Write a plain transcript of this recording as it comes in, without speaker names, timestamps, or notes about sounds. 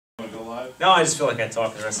alive. No, I just feel like I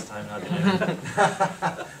talk the rest of the time, not doing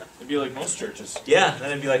it. It'd be like most churches. Yeah,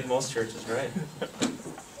 then it'd be like most churches, right?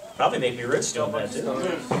 Probably make me rich doing that too.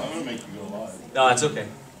 I'm gonna make you go live. No, it's okay.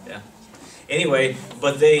 Yeah. Anyway,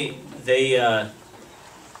 but they didn't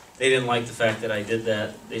like the fact that I did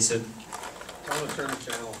that. They said, Tell them to turn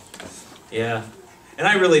the channel. yeah. And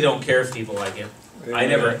I really don't care if people like it.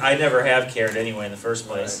 Amen. I never have cared anyway in the first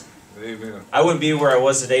place. Amen. I wouldn't be where I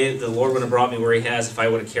was today. The Lord wouldn't have brought me where He has if I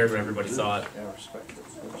would have cared what everybody thought. Yeah, respect it.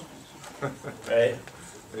 Right?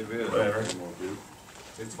 Amen. Whatever.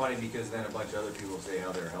 It's funny because then a bunch of other people say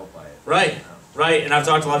how they're helped by it. Right. Right. And I've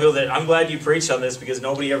talked to a lot of people that I'm glad you preached on this because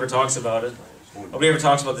nobody ever talks about it. Nobody ever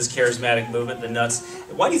talks about this charismatic movement, the nuts.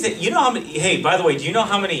 Why do you think? You know how many? Hey, by the way, do you know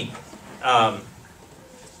how many? I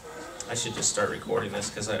should just start recording this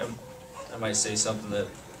because I might say something that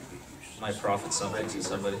might profit something to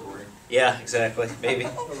somebody. Yeah, exactly. Maybe.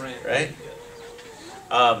 Right.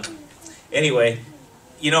 Anyway,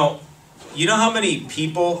 you know how many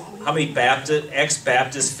people, how many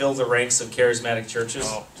ex-Baptists fill the ranks of charismatic churches?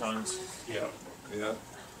 Oh, tons. Yeah. Yeah.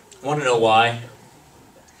 Want to know why?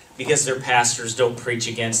 Because their pastors don't preach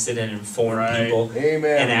against it and inform people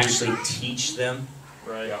Amen. and actually teach them.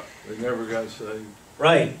 Right. Yeah. They never got saved.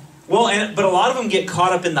 Right. Well, but a lot of them get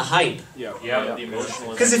caught up in the hype. Yeah. Yeah. The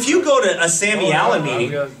emotional. Because if you go to a Sammy Allen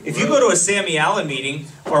meeting,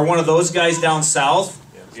 or one of those guys down south,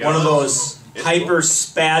 one of those hyper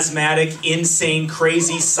spasmatic, insane,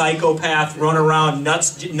 crazy psychopath, run around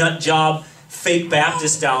nut job fake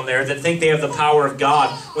Baptists down there that think they have the power of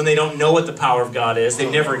God when they don't know what the power of God is.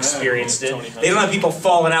 They've never experienced it. They don't have people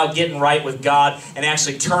falling out, getting right with God, and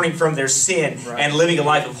actually turning from their sin and living a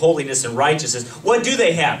life of holiness and righteousness. What do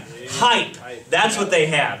they have? Hype. That's what they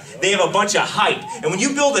have. They have a bunch of hype. And when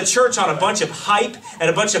you build a church on a bunch of hype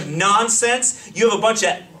and a bunch of nonsense, you have a bunch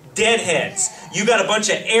of deadheads. You got a bunch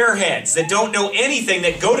of airheads that don't know anything,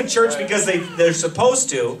 that go to church because they're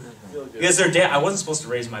supposed to. Because they're dead. I wasn't supposed to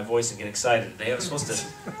raise my voice and get excited today. It was supposed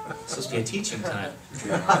to be a teaching time.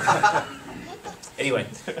 Anyway,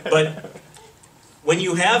 but when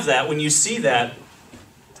you have that, when you see that,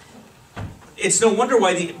 it's no wonder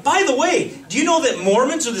why by the way, do you know that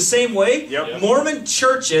Mormons are the same way? Yep. Mormon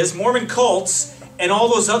churches, Mormon cults, and all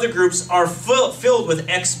those other groups are filled with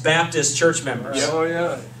ex-Baptist church members. Yep. Oh,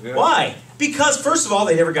 yeah. Yeah. Why? Because, first of all,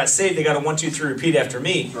 they never got saved. They got a 1, 2, 3 repeat after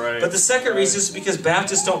me. Right. But the second reason is because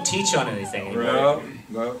Baptists don't teach on anything anymore. No,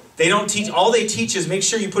 no. They don't teach. All they teach is make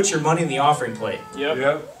sure you put your money in the offering plate. Yep.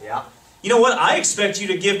 Yep. Yeah. You know what? I expect you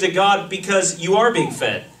to give to God because you are being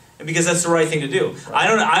fed, and because that's the right thing to do.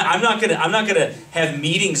 I'm not gonna have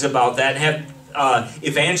meetings about that and have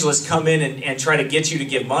evangelists come in and try to get you to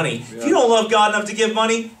give money. Yeah. If you don't love God enough to give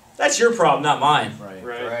money, that's your problem, not mine.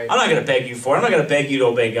 Right. I'm not going to beg you for it. I'm not going to beg you to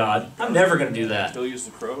obey God. I'm never going to do that. He'll use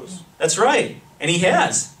the crows. That's right. And He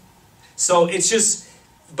has. So it's just,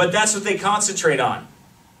 but that's what they concentrate on.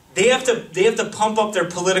 They have to pump up their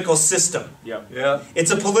political system. Yep. Yeah.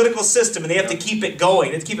 It's a political system, and they have to keep it going.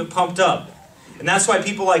 They have to keep it pumped up. And that's why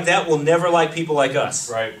people like that will never like people like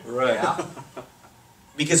us. Right. Right. Yeah.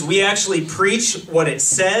 Because we actually preach what it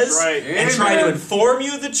says Right. and try to inform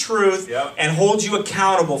you of the truth and hold you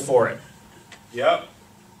accountable for it. Yep.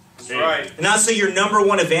 That's right. And not so your number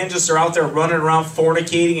one evangelists are out there running around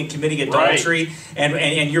fornicating and committing adultery,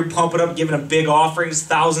 and you're pumping up, giving them big offerings,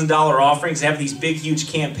 $1,000 offerings, have these big, huge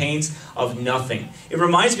campaigns of nothing. It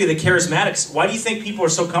reminds me of the charismatics. Why do you think people are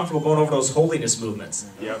so comfortable going over those holiness movements?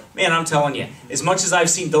 Yep. Man, I'm telling you, as much as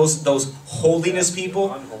I've seen those holiness people,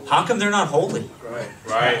 how come they're not holy?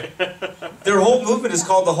 Right. Their whole movement is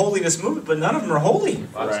called the holiness movement, but none of them are holy.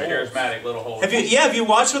 Lots of charismatic little holy. Have you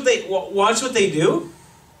watched what they do?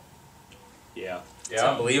 Yeah. It's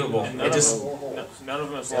unbelievable. And None of them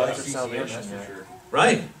have lost their salvation. That's for sure.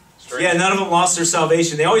 Right. Yeah, none of them lost their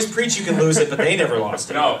salvation. They always preach you can lose it, but they never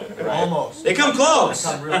lost it. No. Almost. They come close.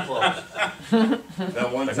 They come real close.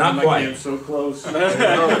 That one But time not I quite. came so close. Came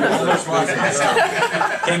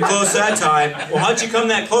close that time. Well, how'd you come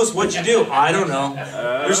that close? What'd you do? I don't know.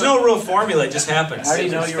 There's no real formula. It just happens. How do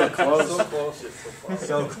you know you were close?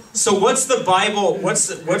 So what's the Bible? What's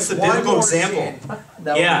the biblical example?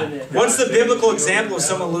 Yeah. What's the biblical example of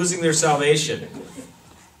someone losing their salvation?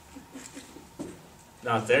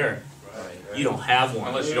 Not there. You don't have one.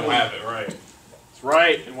 Unless you don't have it, right. That's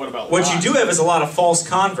right. And what about What you lies? do have is a lot of false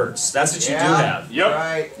converts. That's what you do have. Yep.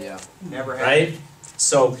 Right. Yeah. Never had. Right?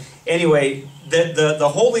 So anyway, the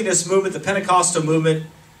holiness movement, the Pentecostal movement,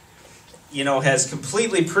 has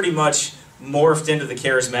completely pretty much morphed into the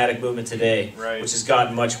charismatic movement today, Right. which has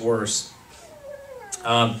gotten much worse.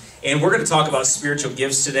 And we're going to talk about spiritual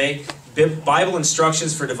gifts today. Bible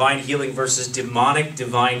instructions for divine healing versus demonic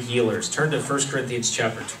divine healers. Turn to 1 Corinthians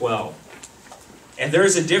chapter 12. And there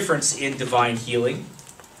is a difference in divine healing.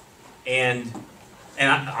 And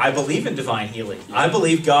I believe in divine healing. I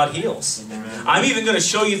believe God heals. Amen. I'm even going to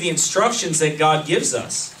show you the instructions that God gives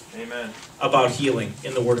us Amen. about healing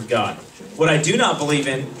in the Word of God. What I do not believe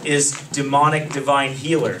in is demonic divine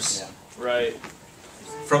healers Right.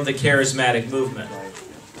 from the charismatic movement.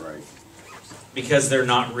 Right. Because they're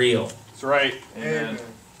not real. That's right. Amen.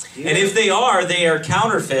 And if they are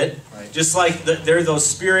counterfeit. Just like there are those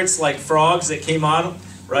spirits like frogs that came on,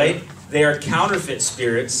 right? They are counterfeit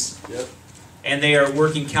spirits. Yep. And they are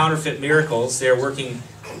working counterfeit miracles. They are working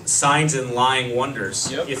signs and lying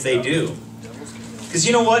wonders, Yep. if they do. Because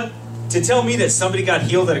you know what? To tell me that somebody got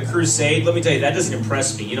healed at a crusade, let me tell you, that doesn't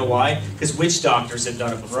impress me. You know why? Because witch doctors have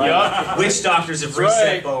done it before. Right. Witch doctors have That's reset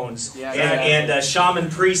right. bones. Yeah. And shaman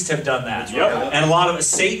priests have done that. Yep. And a lot of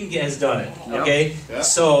Satan has done it. Yep. Okay? Yeah.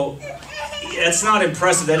 So, that's not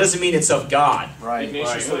impressive. That doesn't mean it's of God. Right.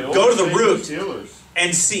 Go to the root.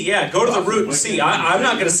 And see, go to the root and see. I'm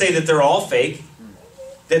not going to say that they're all fake,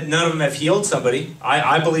 that none of them have healed somebody.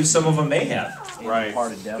 I believe some of them may have. Right.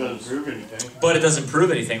 Departed devils. Doesn't prove anything. But it doesn't prove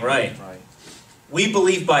anything, right? Right. We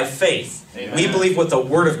believe by faith. Amen. We believe what the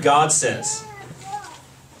Word of God says.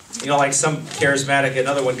 You know, like some charismatic,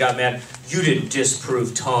 another one got mad. You didn't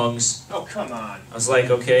disprove tongues. Oh, come on. I was like,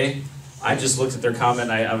 okay. I just looked at their comment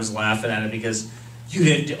and I was laughing at it because you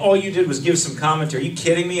didn't. All you did was give some commentary. Are you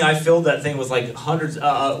kidding me? I filled that thing with like hundreds,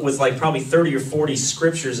 with like probably 30 or 40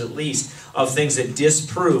 scriptures at least of things that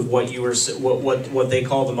disprove what you were, what they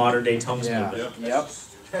call the modern day tongues movement. Yep.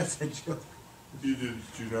 That's a joke. You did,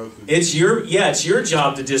 you know. It's your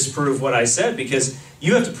job to disprove what I said because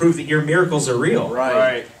you have to prove that your miracles are real.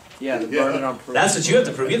 Right. Yeah, the burden on proof. That's what you have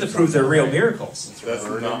to prove. You have to prove they're real miracles. That's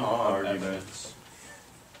not arguments.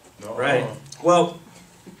 No. Right. Well,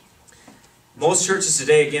 most churches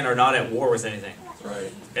today, again, are not at war with anything.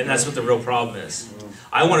 Right. And that's what the real problem is.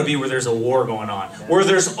 I want to be where there's a war going on. Where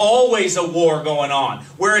there's always a war going on.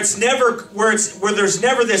 Where there's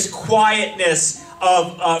never this quietness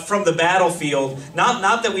of from the battlefield.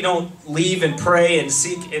 Not that we don't leave and pray and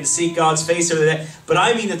seek God's face or that, but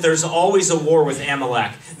I mean that there's always a war with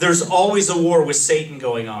Amalek. There's always a war with Satan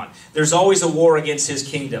going on. There's always a war against his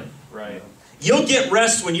kingdom. Right. You'll get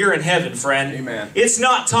rest when you're in heaven, friend. Amen. It's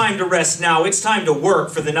not time to rest now. It's time to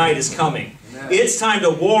work, for the night is coming. It's time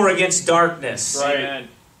to war against darkness. Right.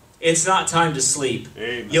 It's not time to sleep.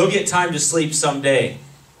 Amen. You'll get time to sleep someday.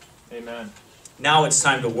 Amen. Now it's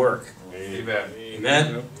time to work. Amen.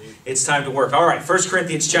 Amen? It's time to work. All right, 1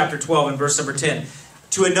 Corinthians chapter 12 and verse number 10.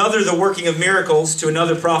 To another the working of miracles, to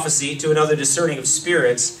another prophecy, to another discerning of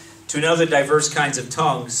spirits, to another diverse kinds of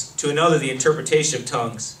tongues, to another the interpretation of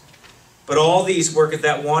tongues. But all these worketh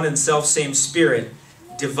that one and selfsame Spirit,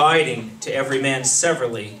 dividing to every man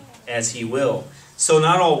severally as he will. So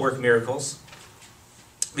not all work miracles.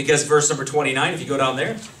 Because verse number 29, if you go down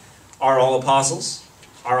there, are all apostles,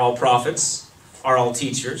 are all prophets, are all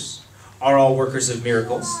teachers, are all workers of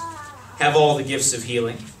miracles, have all the gifts of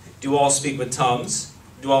healing, do all speak with tongues,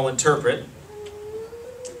 do all interpret?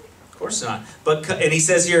 Of course not. And he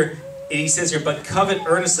says here, but covet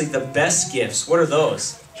earnestly the best gifts. What are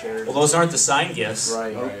those? Well, those aren't the sign gifts.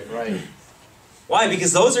 Right. Why?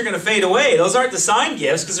 Because those are going to fade away. Those aren't the sign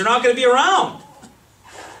gifts because they're not going to be around.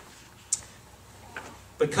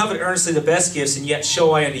 But covet earnestly the best gifts, and yet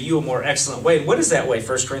show I unto you a more excellent way. And what is that way?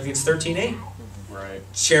 1 Corinthians 13:8. Right.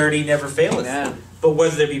 Charity never faileth. Amen. But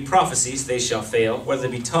whether there be prophecies, they shall fail. Whether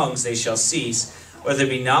there be tongues, they shall cease. Whether there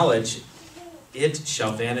be knowledge, it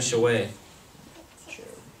shall vanish away.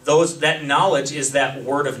 That knowledge is that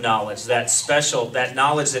word of knowledge, that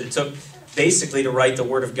knowledge that it took basically to write the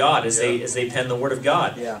Word of God as they penned the Word of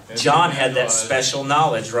God. Yeah. John had that special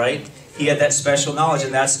knowledge, right? He had that special knowledge,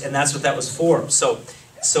 and that's what that was for.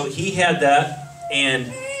 So he had that,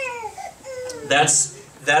 and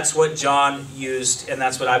that's what John used, and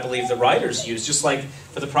that's what I believe the writers used. Just like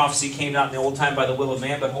for the prophecy came not in the old time by the will of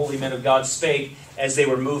man, but holy men of God spake as they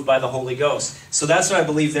were moved by the Holy Ghost. So that's what I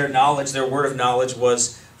believe their knowledge, their word of knowledge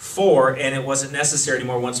was for, and it wasn't necessary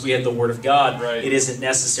anymore once we had the Word of God. Right. It isn't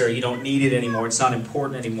necessary. You don't need it anymore. It's not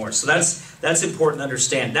important anymore. So that's important to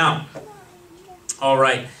understand. Now, all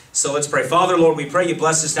right, so let's pray. Father, Lord, we pray you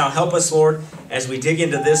bless us now. Help us, Lord, as we dig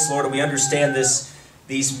into this, Lord, and we understand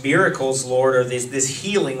these miracles, Lord, or this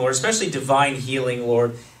healing, Lord, especially divine healing,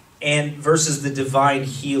 Lord, and versus the divine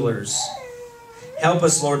healers. Help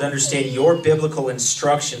us, Lord, to understand your biblical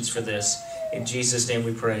instructions for this. In Jesus' name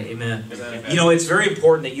we pray. Amen. Amen. You know, it's very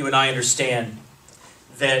important that you and I understand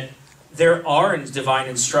that there are divine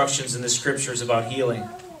instructions in the scriptures about healing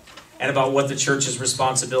and about what the church's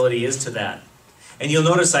responsibility is to that. And you'll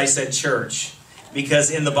notice I said church,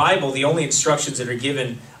 because in the Bible, the only instructions that are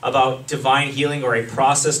given about divine healing or a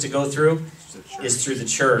process to go through is through the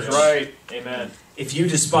church. Right. Amen. If you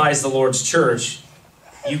despise the Lord's church,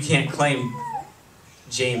 you can't claim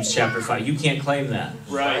James chapter 5. You can't claim that.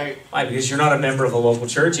 Right. Why? Because you're not a member of a local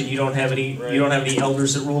church and you don't have any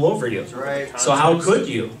elders that rule over you. Right. So how could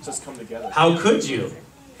you? Just come together. How could you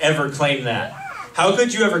ever claim that? How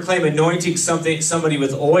could you ever claim anointing somebody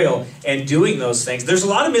with oil and doing those things? There's a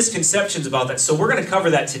lot of misconceptions about that. So we're going to cover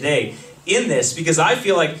that today in this, because I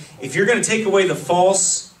feel like if you're going to take away the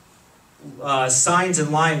false signs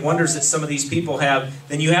and lying wonders that some of these people have,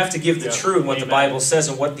 then you have to give the true and what the Bible says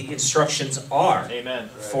and what the instructions are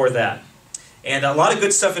for that. And a lot of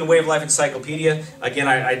good stuff in Way of Life Encyclopedia. Again,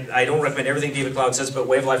 I don't recommend everything David Cloud says, but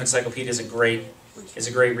Way of Life Encyclopedia is a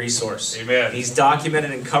great resource. Amen. He's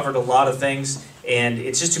documented and covered a lot of things, and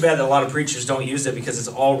it's just too bad that a lot of preachers don't use it, because it's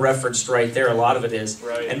all referenced right there. A lot of it is,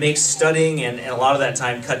 and makes studying and a lot of that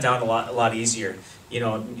time cut down a lot easier, you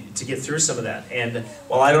know, to get through some of that. And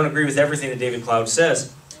while I don't agree with everything that David Cloud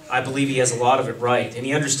says, I believe he has a lot of it right, and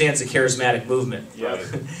he understands the charismatic movement.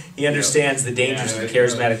 He understands the dangers of the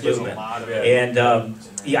charismatic movement. And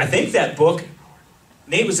I think that book,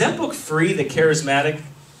 Nate, was that book free? The Charismatic.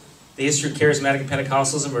 The History of Charismatic and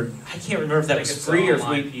Pentecostalism, or I can't remember if that was free or if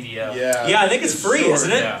we... PDF. Yeah, I think it's free, isn't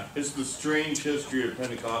it? Yeah. It's the strange history of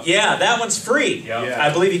Pentecostal. Yeah, that one's free. Yeah.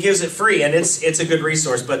 I believe he gives it free, and it's a good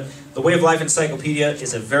resource. But the Way of Life Encyclopedia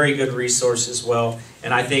is a very good resource as well,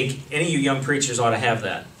 and I think any of you young preachers ought to have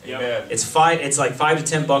that. Amen. It's like $5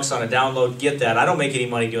 to $10 on a download. Get that. I don't make any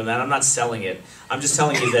money doing that. I'm not selling it. I'm just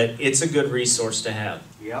telling you that it's a good resource to have.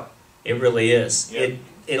 Yep. It really is. Yep.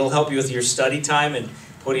 It'll help you with your study time and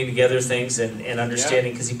putting together things and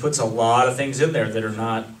understanding, because he puts a lot of things in there that are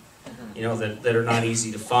not, you know, that are not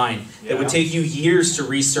easy to find. That would take you years to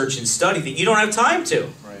research and study that you don't have time to.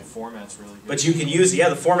 Right. The format's really good. But you can use it. Yeah,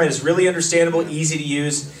 the format is really understandable, easy to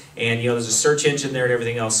use, and you know there's a search engine there and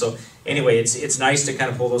everything else. So anyway, it's nice to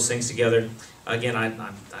kind of pull those things together. Again, I'm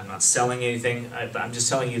not selling anything. I'm just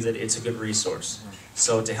telling you that it's a good resource.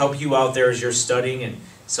 So to help you out there as you're studying, and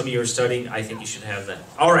some of you are studying, I think you should have that.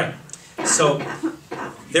 All right. So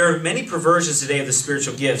there are many perversions today of the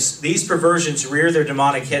spiritual gifts. These perversions rear their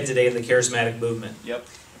demonic head today in the charismatic movement. Yep.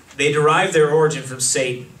 They derive their origin from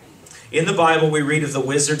Satan. In the Bible, we read of the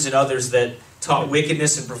wizards and others that taught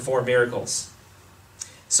wickedness and performed miracles.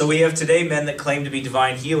 So we have today men that claim to be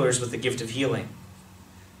divine healers with the gift of healing.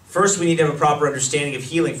 First, we need to have a proper understanding of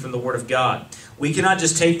healing from the Word of God. We cannot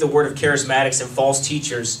just take the word of charismatics and false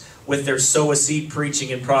teachers with their sow a seed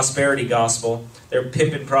preaching and prosperity gospel, their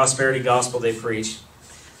pimp and prosperity gospel they preach,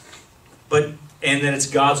 and that it's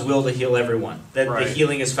God's will to heal everyone, that the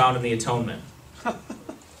healing is found in the atonement.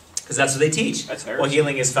 Because that's what they teach. That's heresy. Well,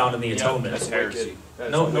 healing is found in the atonement. That's heresy.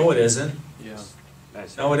 No, it isn't. Yeah.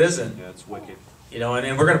 No, it isn't. Yeah, it's wicked. You know,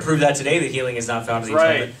 and we're going to prove that today, that healing is not found in the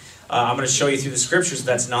atonement. I'm going to show you through the scriptures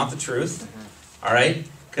that's not the truth. All right?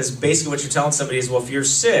 Because basically what you're telling somebody is, well, if you're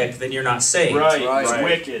sick, then you're not saved. Right. Right. It's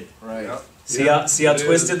wicked. Right. Yep. See how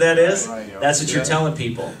twisted that is? Right. That's what you're telling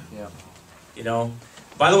people. Yeah. You know?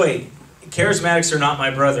 By the way, charismatics are not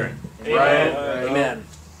my brethren. Right. Amen.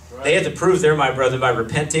 They have to prove they're my brethren by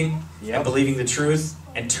repenting and Yep. believing the truth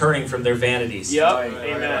and turning from their vanities. Yep. Right.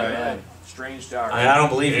 Amen. Strange doctrine. I don't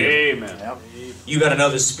believe you. Amen. Yep. You got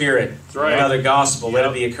another spirit, right. another gospel. Let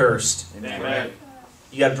it be accursed. Amen.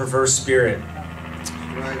 You got a perverse spirit.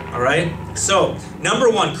 Right. All right? So, number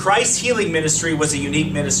one, Christ's healing ministry was a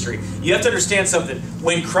unique ministry. You have to understand something.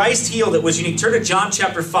 When Christ healed, it was unique. Turn to John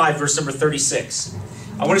chapter 5, verse number 36.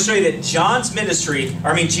 I want to show you that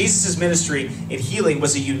Jesus' ministry in healing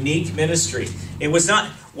was a unique ministry. It was not...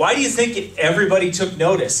 Why do you think everybody took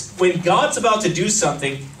notice? When God's about to do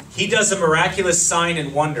something, He does a miraculous sign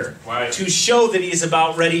and wonder to show that He is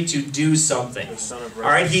about ready to do something. All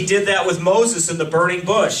right? He did that with Moses in the burning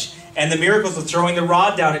bush, and the miracles of throwing the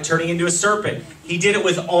rod down and turning into a serpent. He did it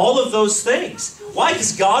with all of those things. Why?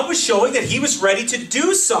 Because God was showing that He was ready to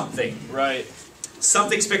do something. Right.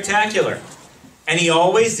 Something spectacular. And He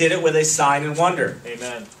always did it with a sign and wonder.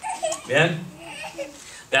 Amen. Amen?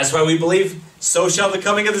 That's why we believe, so shall the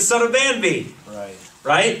coming of the Son of Man be. Right.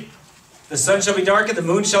 Right? The sun shall be darkened, the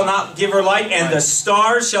moon shall not give her light, and the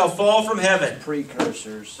stars shall fall from heaven.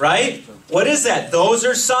 Precursors. Right? What is that? Those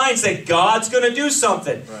are signs that God's going to do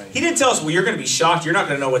something. Right. He didn't tell us, well, you're going to be shocked, you're not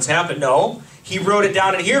going to know what's happened. No. He wrote it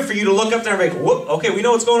down in here for you to look up there and be like, whoop, okay, we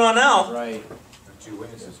know what's going on now. Right. Two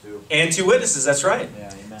witnesses too. And two witnesses, that's right.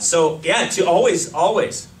 Yeah, amen. So, yeah, always.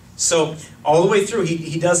 So all the way through,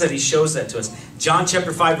 he does that. He shows that to us. John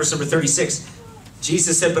chapter 5, verse number 36.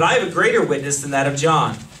 Jesus said, "But I have a greater witness than that of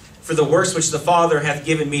John. For the works which the Father hath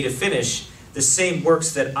given me to finish, the same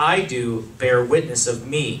works that I do bear witness of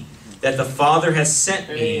me, that the Father has sent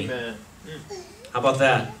me." Amen. How about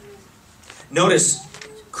that? Notice,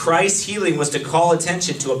 Christ's healing was to call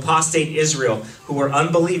attention to apostate Israel who were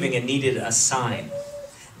unbelieving and needed a sign.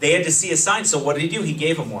 They had to see a sign, so what did he do? He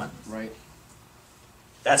gave them one. Right.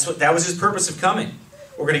 That was his purpose of coming.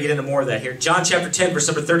 We're going to get into more of that here. John chapter 10, verse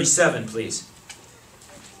number 37, please.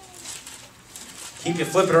 Keep you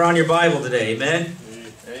flipping around your Bible today, amen?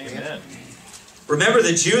 Amen. Remember,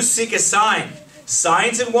 the Jews seek a sign.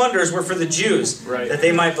 Signs and wonders were for the Jews, Right. that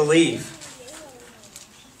they might believe.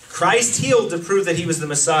 Christ healed to prove that he was the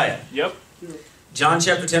Messiah. Yep. John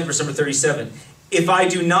chapter 10, verse number 37. "If I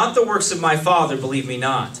do not the works of my Father, believe me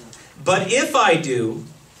not. But if I do,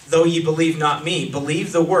 though ye believe not me,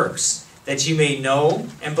 believe the works, that ye may know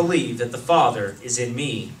and believe that the Father is in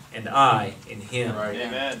me, and I in him." Right.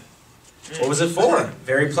 Amen. What was it for?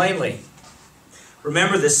 Very plainly.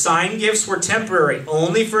 Remember, the sign gifts were temporary,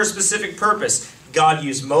 only for a specific purpose. God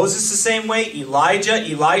used Moses the same way, Elijah,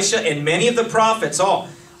 Elisha, and many of the prophets, all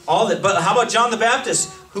that. But how about John the Baptist,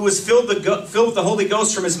 who was filled with the Holy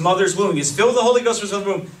Ghost from his mother's womb? He was filled with the Holy Ghost from his mother's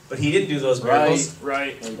womb, but he didn't do those miracles.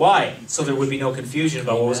 Right. Why? So there would be no confusion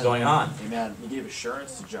about what was going on. Amen. He gave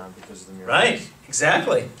assurance to John because of the miracle. Right?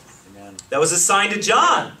 Exactly. Amen. That was a sign to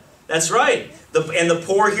John. That's right. And the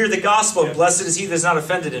poor hear the gospel. Yep. Blessed is he that is not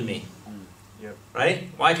offended in me. Yep. Right?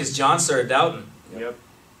 Why? Because John started doubting. Yep.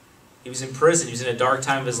 He was in prison. He was in a dark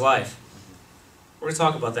time of his life. We're going to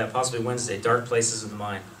talk about that possibly Wednesday. Dark places of the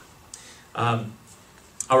mind.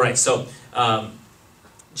 All right, so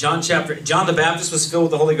John the Baptist was filled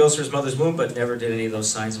with the Holy Ghost from his mother's womb, but never did any of those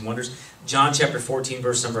signs and wonders. John chapter 14,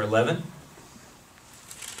 verse number 11.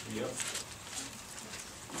 Yep.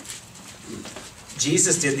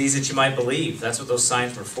 Jesus did these that you might believe. That's what those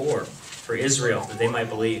signs were for Israel, that they might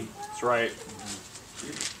believe. That's right.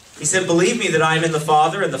 He said, "Believe me that I am in the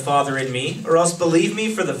Father, and the Father in me, or else believe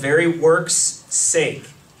me for the very works' sake.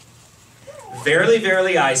 Verily,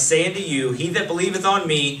 verily, I say unto you, he that believeth on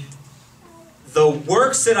me, the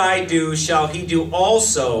works that I do shall he do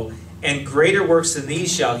also, and greater works than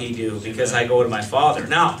these shall he do, because I go to my Father."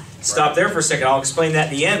 Now, stop there for a second. I'll explain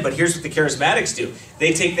that in the end, but here's what the charismatics do.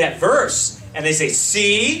 They take that verse, and they say,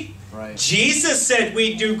 "See, Right. Jesus said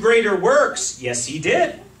we do greater works." Yes, he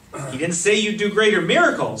did. He didn't say you do greater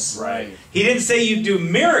miracles. Right. He didn't say you do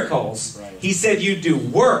miracles. Right. He said you do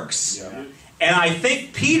works. Yeah. And I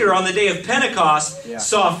think Peter on the day of Pentecost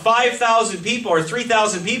saw 5,000 people or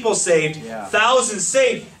 3,000 people saved, Yeah. thousands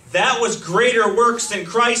saved. That was greater works than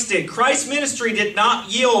Christ did. Christ's ministry did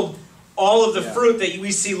not yield all of the fruit that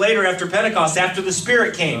we see later after Pentecost, after the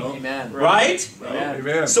Spirit came. No. Amen. Right? Amen.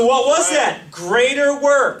 Amen. So what was that? Greater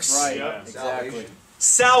works. Right. Yeah. Exactly.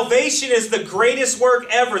 Salvation is the greatest work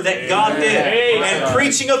ever that God did. Amen. And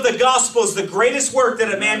preaching of the gospel is the greatest work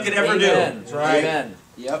that a man could ever do. Amen. Amen.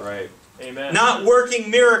 Yep. Right. Amen. Not working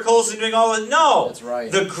miracles and doing all that. No. That's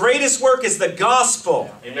right. The greatest work is the gospel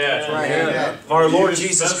Amen. Right. Yeah. of our Lord He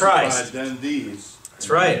Jesus specified Christ. Then these. That's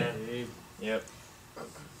right. Yep.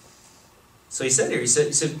 So he said here, he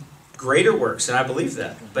said greater works, and I believe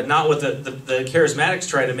that. But not what the charismatics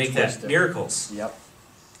try to make that Twisted. miracles Yep.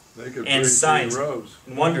 They could and preach signs. he rose.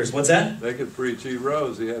 and wonders. What's that? They could preach he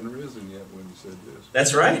rose. He hadn't risen yet when he said this.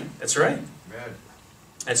 That's right. That's right. Amen.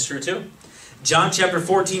 That's true too. John chapter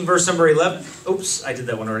 14, verse number 11. Oops, I did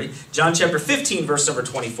that one already. John chapter 15, verse number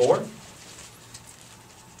 24.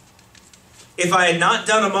 "If I had not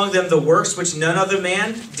done among them the works which none other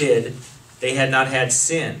man did, they had not had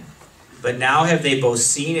sin. But now have they both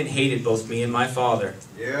seen and hated both me and my Father."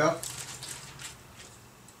 Yeah.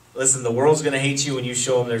 Listen, the world's going to hate you when you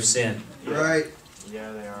show them their sin. Right.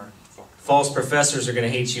 Yeah, they are. False professors are going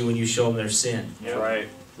to hate you when you show them their sin. Yep. Right.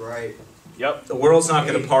 Right. Yep. The world's not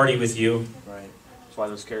going to party with you. Right. That's why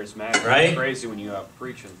those charismatics Right? are crazy when you out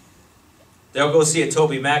preaching. They'll go see a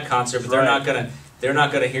Toby Mac concert, but they're Right. not going to. They're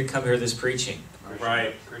not going to come hear this preaching.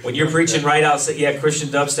 Right. When you're preaching right outside, yeah, Christian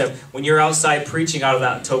dubstep. When you're outside preaching out of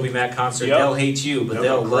that Toby Mac concert, Yep. they'll hate you, but They'll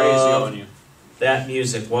they'll go crazy love on you. that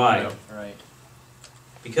music. Why? Yep. Right.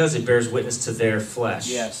 Because it bears witness to their flesh.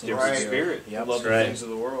 Yes. Different Right. spirit. Yep. Love the right. things of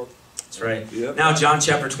the world. That's right. Yep. Now, John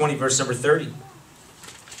chapter 20, verse number 30.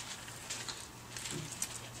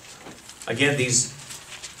 Again, he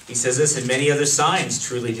says this, "And many other signs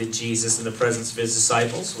truly did Jesus in the presence of his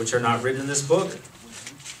disciples, which are not written in this book."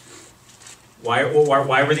 Why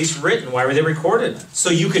were these written? Why were they recorded?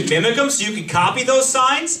 So you could mimic them? So you could copy those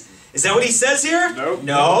signs? Is that what he says here? Nope.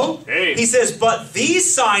 No. Hey. He says, but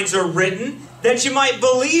these signs are written that you might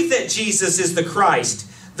believe that Jesus is the Christ,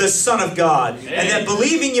 the Son of God, and that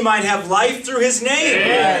believing you might have life through his name.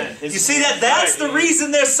 Amen. You see that? That's the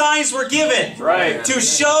reason their signs were given. Right. To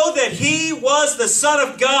show that he was the Son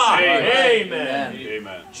of God. Amen.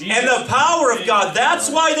 Amen. And the power of God. That's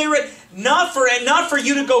why they were not for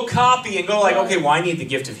you to go copy and go like, okay, well, I need the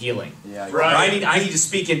gift of healing. Yeah. Or I need to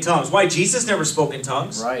speak in tongues. Why? Jesus never spoke in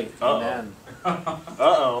tongues. Right. Amen.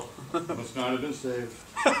 Uh-oh. Must not have been saved.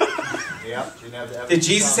 Yep. Didn't have the evidence Did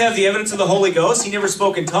Jesus have the evidence of the Holy Ghost? He never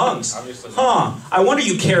spoke in tongues. Obviously. Huh. I wonder,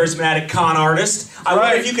 you charismatic con artist. I wonder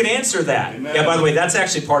Right. if you could answer that. Amen. Yeah, by the way, that's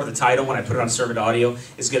actually part of the title when I put it on Servant Audio.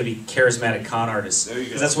 Is going to be charismatic con artists. There you go.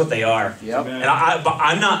 Because that's what they are. Yep. And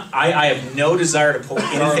I have no desire to pull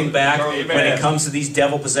anything back Charlie, when it comes to these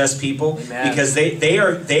devil-possessed people. Amen. Because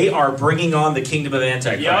they are bringing on the kingdom of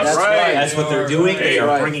Antichrist. Yep. That's Right. right. That's what they're doing. They are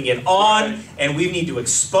Right. bringing it on, and we need to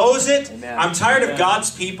expose it. Amen. I'm tired of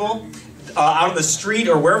God's people out on the street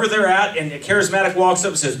or wherever they're at, and a charismatic walks up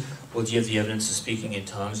and says, well, do you have the evidence of speaking in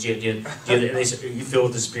tongues? Do you have and they say, are you filled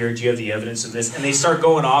with the Spirit? Do you have the evidence of this? And they start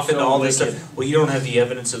going off into all this stuff. Well, you don't have the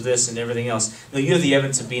evidence of this and everything else. No, you have the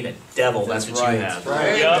evidence of being a devil. That's what right. you have.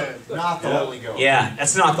 Right. Yep. Not the Holy Ghost. Yeah,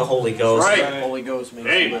 that's not the Holy Ghost. Right. Holy Ghost makes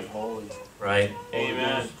Amen. you live holy. Right.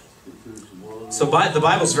 Amen. So the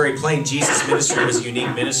Bible's very plain. Jesus' ministry was a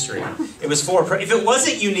unique ministry. It was if it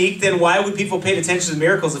wasn't unique, then why would people pay attention to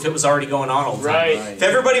miracles if it was already going on all the time? Right. If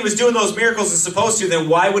everybody was doing those miracles as supposed to, then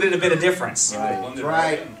why would it have been a difference? Right.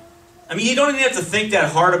 Right. I mean, you don't even have to think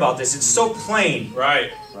that hard about this. It's so plain.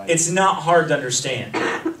 Right. Right. It's not hard to understand.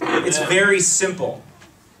 It's very simple.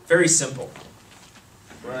 Very simple.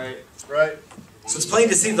 Right. Right. So it's plain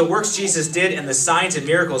to see the works Jesus did and the signs and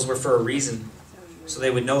miracles were for a reason. So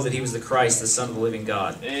they would know that he was the Christ, the Son of the living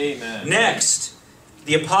God. Amen. Next,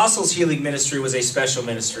 the apostles' healing ministry was a special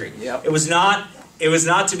ministry. Yep. It was not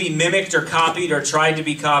to be mimicked or copied or tried to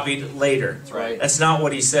be copied later. That's right. That's not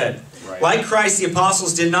what he said. Right. Like Christ, the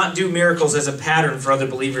apostles did not do miracles as a pattern for other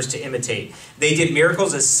believers to imitate. They did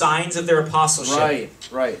miracles as signs of their apostleship. Right.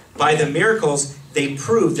 Right. By the miracles, they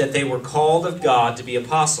proved that they were called of God to be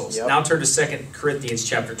apostles. Yep. Now turn to 2 Corinthians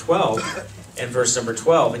chapter 12 and verse number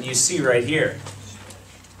 12, and you see right here.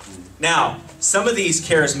 Now, some of these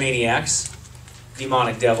charismaniacs,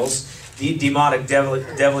 demonic devils, the demonic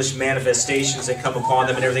devilish manifestations that come upon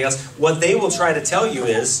them and everything else, what they will try to tell you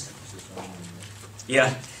is,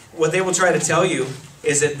 what they will try to tell you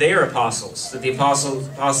is that they are apostles, that the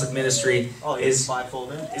apostolic ministry is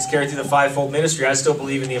carried through the fivefold ministry. I still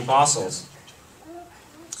believe in the apostles.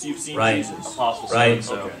 So you've seen Right. Jesus. Apostles. Right.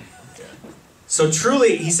 So. So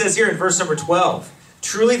truly, he says here in verse number 12,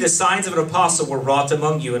 truly the signs of an apostle were wrought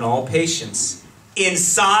among you in all patience, in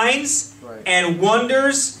signs Right. and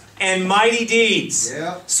wonders and mighty deeds.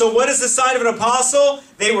 Yeah. So what is the sign of an apostle?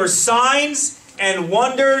 They were signs and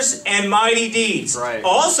wonders and mighty deeds. Right.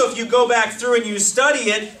 Also, if you go back through and you study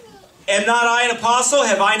it, am not I an apostle?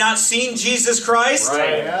 Have I not seen Jesus Christ?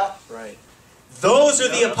 Right. Yeah. Right. Those are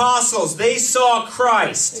the apostles. They saw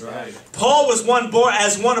Christ. Right. Paul was one born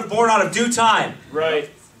out of due time. Right.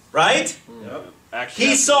 Right? Yep. Actually,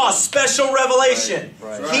 He saw special revelation.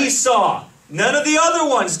 Right. Right. He saw. None of the other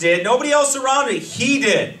ones did. Nobody else around me. He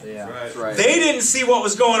did. Yeah. Right. Right. They didn't see what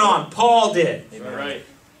was going on. Paul did. Amen. Right.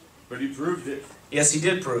 But he proved it. Yes, he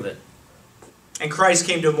did prove it. And Christ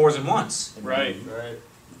came to him more than once. Right. Right.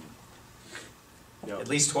 At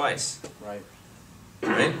least twice. Right.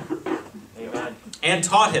 Right? Amen. And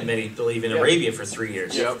taught him, many believe, in Arabia for 3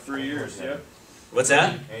 years. Yep. 3 years. Yep. What's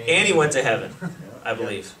that? And he went to heaven, I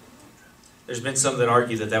believe. There's been some that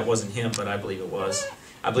argue that that wasn't him, but I believe it was.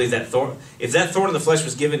 I believe that thorn, if that thorn in the flesh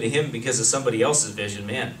was given to him because of somebody else's vision,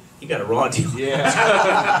 man, he got a raw deal.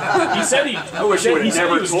 Yeah. He said he. I wish you would have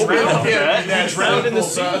never told me about that. He drowned in the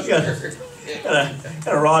sea.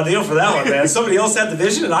 Got a raw deal for that one, man. Somebody else had the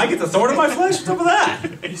vision and I get the thorn in my flesh? What's up with that?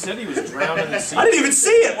 He said he was drowned in the sea. I didn't even see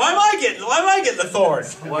it. Why am I getting the thorn?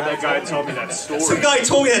 Why that guy told me that story? Some guy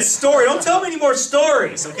told me that story. Don't tell me any more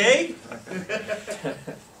stories, okay?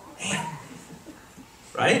 Man.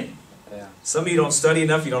 Right? Yeah. Some of you don't study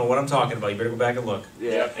enough. You don't know what I'm talking about. You better go back and look.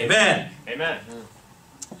 Yeah. Amen. Amen.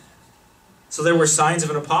 So there were signs of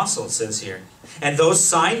an apostle, it says here. And those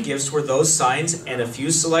sign gifts were those signs and a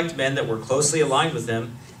few select men that were closely aligned with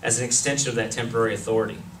them as an extension of that temporary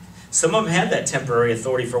authority. Some of them had that temporary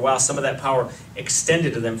authority for a while. Some of that power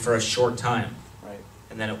extended to them for a short time. Right.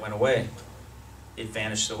 And then it went away. It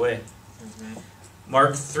vanished away.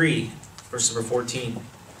 Mark 3, verse number 14.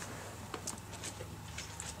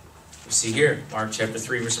 You see here, Mark chapter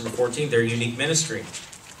 3, verse number 14, their unique ministry.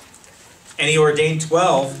 And he ordained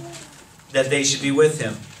 12 that they should be with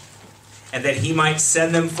him, and that he might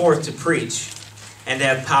send them forth to preach, and to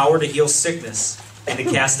have power to heal sickness, and to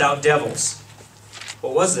cast out devils.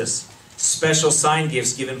 What was this? Special sign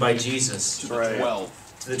gifts given by Jesus. To the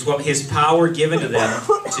 12. To the 12, his power given to them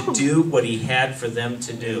to do what he had for them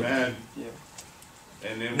to do. Amen. Yeah.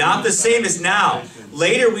 And then Not the same as now.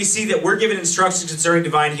 Later we see that we're given instructions concerning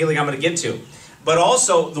divine healing I'm going to get to. But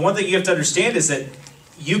also, the one thing you have to understand is that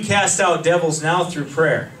you cast out devils now through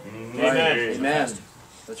prayer. Amen. Amen.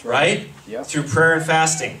 That's right. Right? Yep. Through prayer and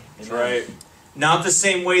fasting. That's right. Not the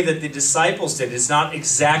same way that the disciples did. It's not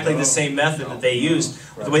exactly the same method that they used.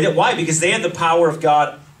 Right. The way that, why? Because they had the power of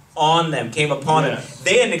God on them, came upon them. Yes.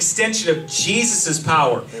 They had an extension of Jesus'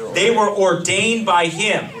 power. They were ordained by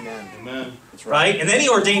him. Amen. Amen. That's Right? And then he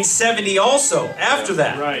ordained 70 also after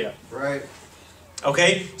that. Right. Right.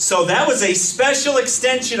 Okay? So that was a special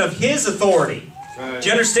extension of his authority. Do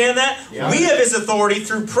you understand that? Yeah. We have his authority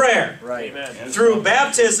through prayer, Right. Amen. through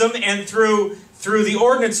baptism, and through the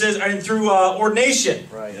ordinances, and through ordination.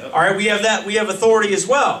 Right. All right, we have that. We have authority as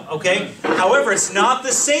well. Okay. However, it's not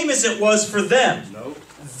the same as it was for them. Nope.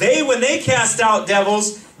 When they cast out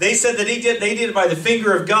devils, they said that they did it by the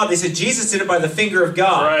finger of God. They said Jesus did it by the finger of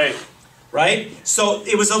God. Right. Right? So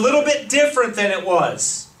it was a little bit different than it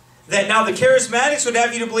was. That now the charismatics would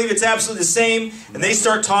have you to believe it's absolutely the same, and they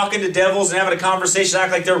start talking to devils and having a conversation,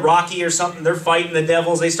 act like they're Rocky or something. They're fighting the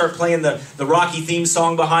devils. They start playing the Rocky theme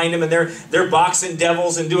song behind them, and they're boxing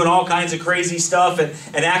devils and doing all kinds of crazy stuff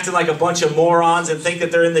and acting like a bunch of morons and think that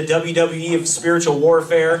they're in the WWE of spiritual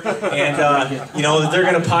warfare, and that they're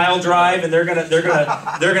going to pile drive and they're going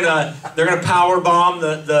to power bomb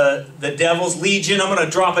the devil's legion. I'm going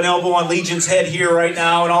to drop an elbow on Legion's head here right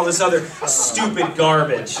now, and all this other stupid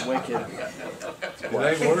garbage. Wicked. It ain't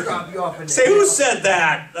working. Drop you off in Say, who said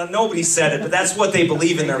that? Nobody said it, but that's what they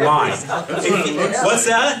believe in their mind. What's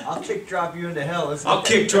that? I'll drop you into hell. I'll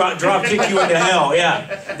drop kick you into hell.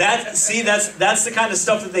 Yeah, that's the kind of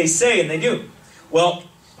stuff that they say and they do. Well,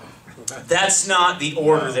 that's not the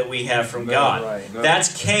order that we have from God. Right. No.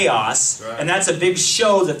 That's chaos, and that's a big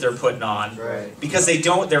show that they're putting on Right. because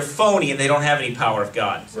they're phony and they don't have any power of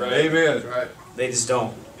God. Right. Amen. Right. They just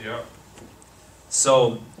don't. Yeah.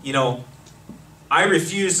 So, I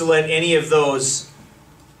refuse to let any of those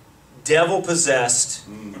devil-possessed,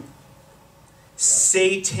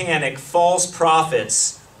 satanic, false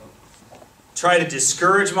prophets try to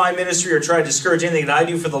discourage my ministry or try to discourage anything that I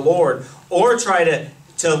do for the Lord, or try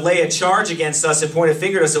to lay a charge against us and point a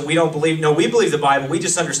finger at us that we don't believe. No, we believe the Bible. We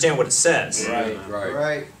just understand what it says. Right. Right.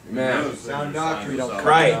 Right. Amen. Sound doctrine.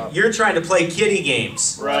 Right. You're trying to play kiddie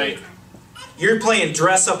games. Right. You're playing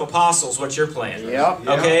dress-up apostles, what you're playing. Yep.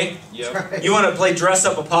 Okay? Yep. You want to play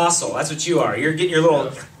dress-up apostle. That's what you are. You're getting your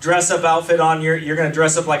little dress-up outfit on. You're going to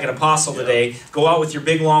dress up like an apostle today. Go out with your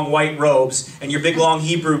big, long white robes and your big, long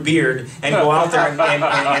Hebrew beard and go out there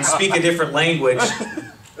and speak a different language.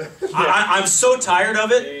 I'm so tired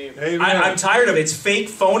of it. Amen. I'm tired of it. It's fake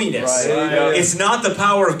phoniness. Right. It's not the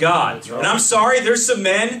power of God. And I'm sorry, there's some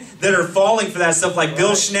men that are falling for that stuff like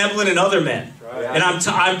Bill Schneblin and other men. And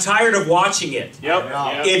I'm tired of watching it. Yep.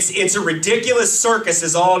 Yeah. Yep. It's a ridiculous circus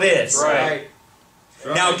is all it is. Right.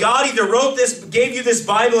 Now God either gave you this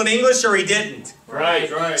Bible in English or he didn't.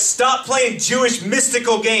 Right. Right. Stop playing Jewish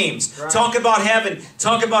mystical games. Talk about having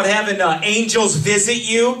angels visit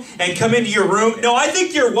you and come into your room. No, I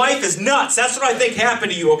think your wife is nuts. That's what I think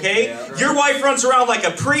happened to you, okay? Yeah, right. Your wife runs around like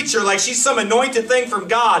a preacher, like she's some anointed thing from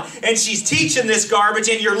God, and she's teaching this garbage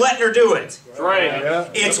and you're letting her do it. Right. Yeah.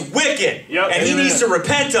 It's wicked, Yep. and he Amen. needs to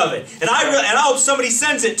repent of it. And I hope somebody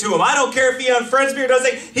sends it to him. I don't care if he unfriends me or does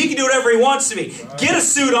it. He can do whatever he wants to me. Get a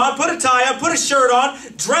suit on, put a tie on, put a shirt on,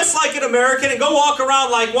 dress like an American, and go walk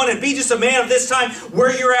around like one and be just a man of this time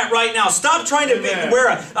where you're at right now. Stop trying to wear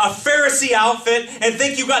a Pharisee outfit and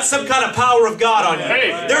think you got some kind of power of God on you. Hey.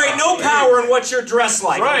 There ain't no power in what you're dressed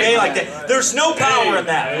like. Right. Okay, like that. There's no power in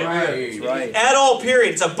that. Right. Right. At all,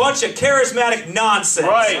 period. It's a bunch of charismatic nonsense.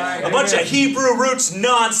 Right. A bunch of Hebrew roots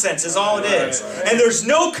nonsense is all it is. And there's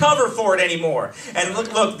no cover for it anymore. And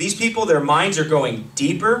look, these people, their minds are going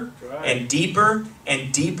deeper and deeper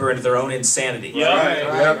and deeper into their own insanity. Yep.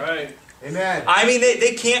 Right. Right. Amen. I mean,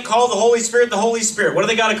 they can't call the Holy Spirit the Holy Spirit. What do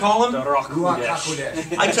they got to call him? Ruach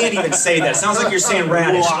HaKodesh. I can't even say that. Sounds like you're saying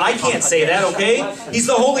radish. I can't say that, okay? He's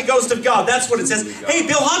the Holy Ghost of God. That's what it says. Hey,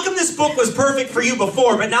 Bill, how come this book was perfect for you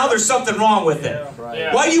before, but now there's something wrong with it?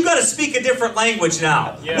 Yeah. Why do you got to speak a different language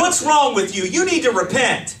now? Yeah. What's wrong with you? You need to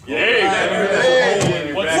repent.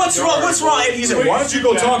 Hey. What's wrong? What's wrong? And he said, why don't you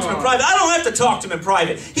go talk to him in private? I don't have to talk to him in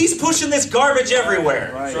private. He's pushing this garbage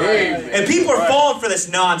everywhere. Right. And people are falling for this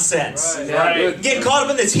nonsense. Right. Getting caught up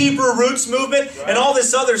in this Hebrew roots movement and all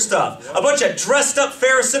this other stuff. A bunch of dressed up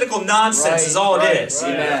pharisaical nonsense is all it is.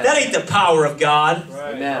 Amen. That ain't the power of God.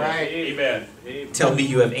 Amen. Amen. Tell me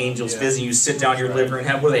you have angels visiting you, sit down your living room and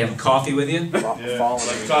have, what are they having, coffee with you? Fallen.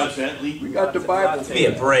 Like Todd Bentley. We got the Bible. Give me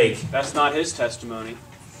a break. That's not his testimony.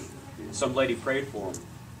 Some lady prayed for him.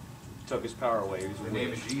 Took his power away. He was The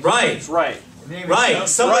name is Jesus. Right. That's right. The name is Right.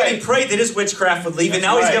 Jesus. Somebody prayed that his witchcraft would leave, and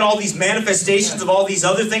now he's got all these manifestations of all these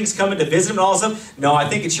other things coming to visit him and all this stuff. No, I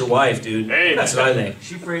think it's your wife, dude. Hey. That's what I think.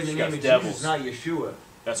 She prayed in the She name got of devils. Jesus, not Yeshua.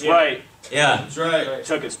 That's right. Yeah. That's right.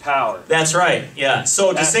 Took his power. That's right. Yeah. So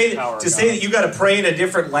to That's say the power of that God. you got to pray in a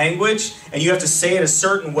different language and you have to say it a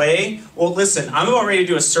certain way. Well, listen, I'm about ready to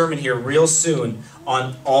do a sermon here real soon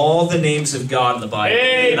on all the names of God in the Bible.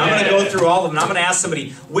 Amen. And I'm going to go through all of them. And I'm going to ask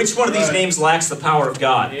somebody which one of these names lacks the power of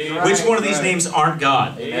God. Which one of these names aren't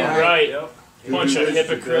God. Right. Bunch of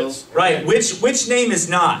hypocrites. Right. Which name is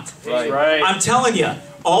not. Right. Right. I'm telling you,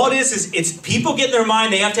 all it is it's people get in their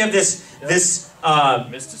mind. They have to have this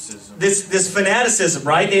Mysticism. this fanaticism,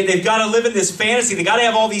 right? They've got to live in this fantasy. They got to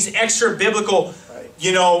have all these extra biblical,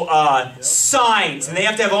 signs, and they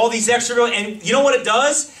have to have all these extra. And you know what it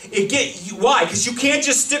does? Why? Because you can't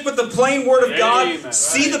just stick with the plain Word of God, Amen.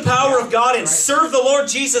 see the power of God, and serve the Lord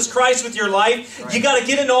Jesus Christ with your life. You got to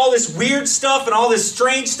get into all this weird stuff and all this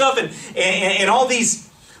strange stuff, and all these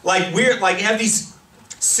have these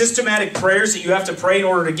systematic prayers that you have to pray in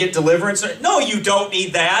order to get deliverance. No, you don't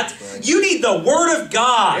need that. You need the Word of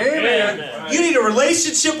God. Amen. You need a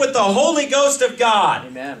relationship with the Holy Ghost of God.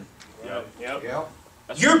 Amen. Yep. Yep.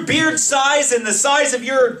 Your beard size and the size of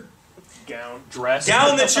your Gown. Dress.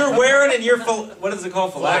 gown that you're wearing and your, what is it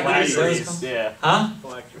called? Phylacteries. Yeah. Huh?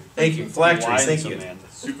 Thank you. Phylacteries, thank you. Man.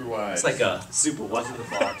 Super wise. It's like a, Super Those are the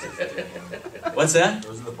boxes. what's that?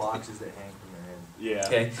 Those are the boxes that hang from their head. Yeah.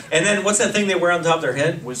 Okay. And then what's that thing they wear on top of their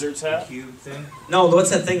head? Wizard's hat. Cube thing. No,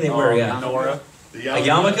 what's that thing they wear? Yeah. Nora. The A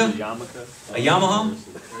yarmulke? Yarmulke. A Yamaha?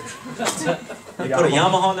 They put a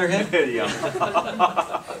Yamaha on their head?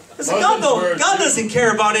 Yeah. Listen, God doesn't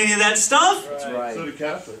care about any of that stuff. That's So right. do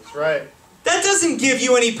Catholics. Right. That doesn't give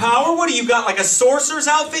you any power. What do you got, like a sorcerer's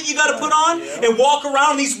outfit you got to put on and walk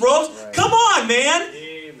around in these robes? Come on, man.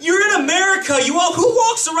 You're in America. Who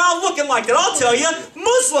walks around looking like that? I'll tell you,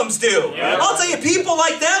 Muslims do. Yeah. I'll tell you, people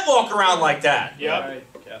like that walk around like that. Yep.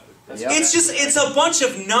 Yep. It's a bunch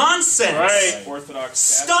of nonsense. Right. Orthodox.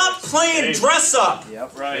 Stop Catholics. playing Amen. dress up.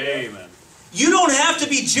 Yep. Right. Amen. You don't have to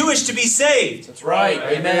be Jewish to be saved. That's right.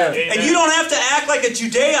 Amen. And you don't have to act like a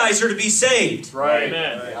Judaizer to be saved. Right.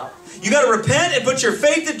 Amen. You got to repent and put your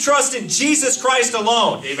faith and trust in Jesus Christ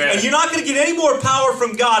alone. Amen. And you're not going to get any more power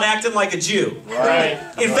from God acting like a Jew. Right.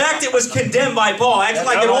 In fact, it was condemned by Paul, acting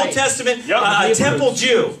like an Old Testament temple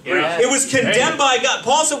Jew. Yeah. It was condemned by God.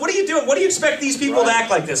 Paul said, what are you doing? What do you expect these people to act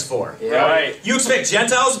like this for? Right. You expect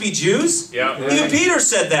Gentiles to be Jews? Yeah. Even Peter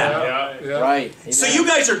said that. Yeah. Right. So you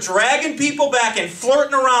guys are dragging people back and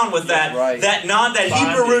flirting around with that Right. that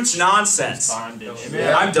Hebrew roots nonsense. Bondage.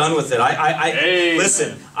 I'm done with it. Amen.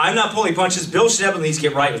 Listen, I'm not pulling punches. Bill Schnebel needs to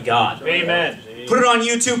get right with God. Amen. Put it on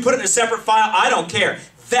YouTube, put it in a separate file, I don't care.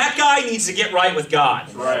 That guy needs to get right with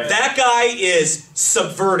God. Right. That guy is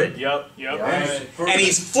subverted. Yep. And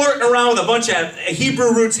he's flirting around with a bunch of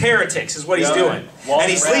Hebrew roots heretics is what he's doing. Walking And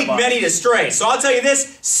he's leading many astray. So I'll tell you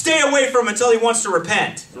this, stay away from him until he wants to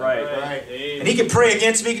repent. Right. And he can pray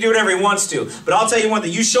against me, he can do whatever he wants to. But I'll tell you one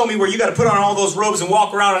thing, you show me where you got to put on all those robes and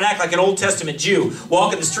walk around and act like an Old Testament Jew,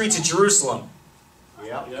 walking the streets of Jerusalem.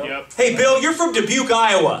 Yep. Hey, Bill, you're from Dubuque,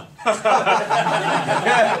 Iowa.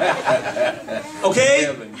 Okay?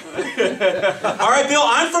 All right, Bill,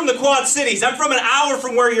 I'm from the Quad Cities. I'm from an hour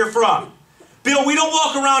from where you're from. Bill, we don't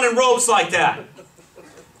walk around in robes like that.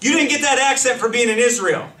 You didn't get that accent for being in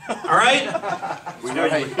Israel. All right?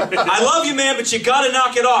 I love you, man, but you got to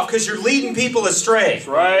knock it off because you're leading people astray.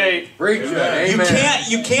 Right. Preach it. Amen.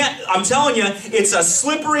 You can't, I'm telling you, it's a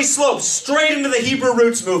slippery slope straight into the Hebrew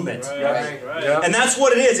roots movement. Yeah. And that's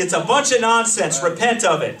what it is. It's a bunch of nonsense. Repent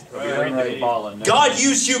of it. God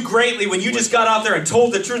used you greatly when you just got out there and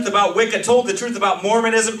told the truth about Wicca, told the truth about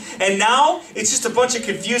Mormonism, and now it's just a bunch of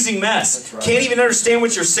confusing mess. Can't even understand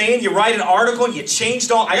what you're saying. You write an article and you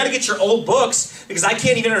changed all. I got to get your old books because I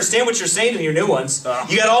can't even understand what you're saying in your new ones.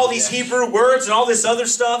 You got all these Hebrew words and all this other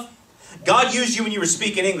stuff. God used you when you were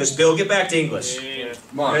speaking English, Bill. Get back to English.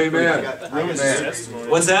 Come on. Amen.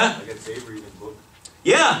 What's that? I got saved reading his book.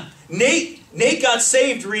 Yeah. Nate got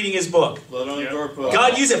saved reading his book. Blood on the doorpost.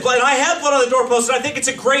 God used it. And I have Blood on the Doorpost, and I think it's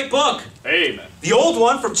a great book. Amen. The old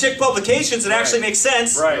one from Chick Publications, it actually makes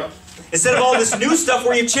sense. Right. Instead of all this new stuff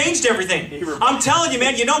where you've changed everything. I'm telling you,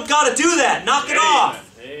 man, you don't got to do that. Knock it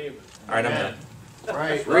off. Amen. All right, I'm done.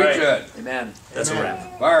 Right. Preach it. Amen. That's a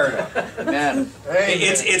wrap. Fire it up. Amen.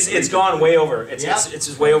 It's gone way over. It's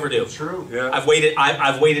just way overdue. True. Yeah. I've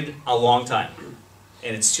waited a long time,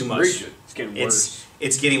 and it's too much. Preach it. It's getting worse.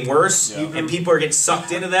 It's getting worse, and people are getting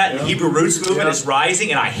sucked into that. The Hebrew roots movement is rising,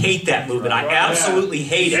 and I hate that movement. I absolutely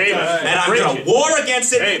hate it, and I'm going to war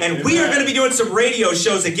against it. And we are going to be doing some radio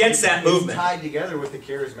shows against that movement. Tied together with the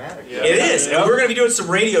charismatic. It is, and we're going to be doing some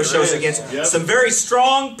radio shows against some very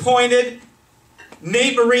strong, pointed,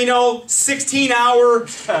 Nate Marino 16-hour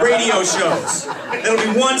radio shows.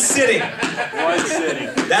 That'll be one sitting. One sitting.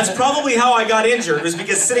 That's probably how I got injured, was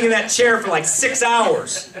because sitting in that chair for like 6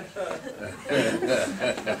 hours.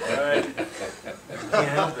 Can't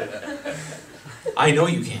help it. I know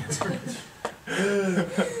you can't.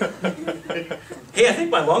 Hey, I think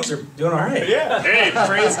my lungs are doing all right. Yeah. Hey,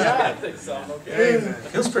 praise God.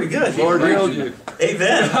 Feels pretty good. Lord healed you.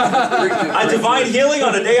 Amen. A divine healing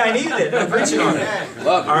on a day I needed it. I'm preaching on it.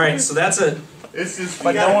 Love All right, so that's a. It's just,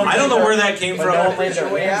 But no one I don't know where that came But from. no one laid Preach your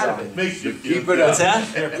their way hands out on of it. it. makes you Keep feel it up. What's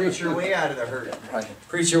that? And preach your way out of the hurt.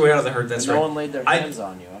 Preach your way out of the hurt. That's No right. one laid their I- hands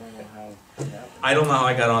on you. I don't know how. Yeah. I don't know how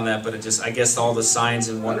I got on that, but it just. I guess all the signs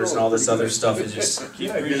and wonders and all this other stuff is just. Keep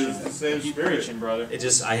Yeah, 'cause preaching. it's the same Keep spirit. preaching, brother. It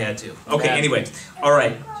just. I had to. Okay. Amen. Anyway. All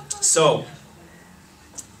right. So.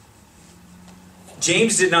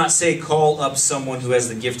 James did not say call up someone who has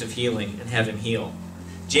the gift of healing and have him heal.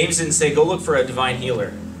 James didn't say go look for a divine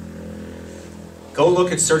healer. Go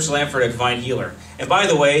look and search the land for a divine healer. And by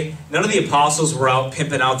the way, none of the apostles were out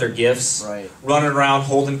pimping out their gifts, Right. running around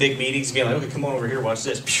holding big meetings, being like, okay, come on over here, watch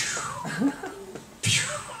this. Pew. Pew.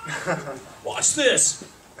 Watch this.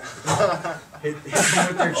 Hit them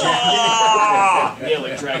with their jacket. Ah! Yeah,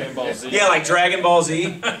 like Dragon Ball Z. Yeah, like Dragon Ball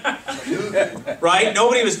Z. Right?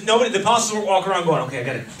 Nobody, the apostles were walking around going, okay, I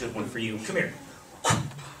got a good one for you. Come here.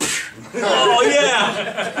 Oh,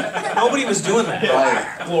 yeah. Nobody was doing that.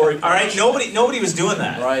 Right. Glory. All right? Nobody was doing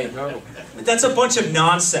that. Right. That's a bunch of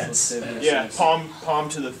nonsense. Yeah, palm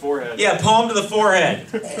to the forehead. Yeah, palm to the forehead.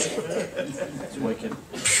 It's wicked.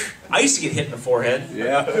 I used to get hit in the forehead,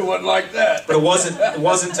 Yeah, it wasn't like that. but it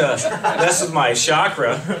wasn't to mess with my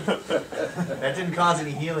chakra. That didn't cause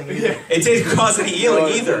any healing either. It didn't cause any healing No,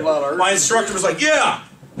 it either. did a lot of hurt. My instructor was like, yeah,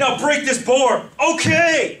 now break this board.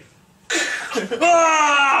 Okay.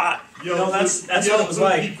 Ah! You know, that's what it was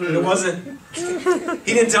like. It wasn't,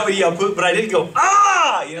 he didn't tell me to yell poop, but I did go,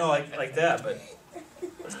 ah! You know, like that, but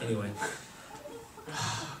anyway.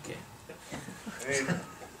 Okay.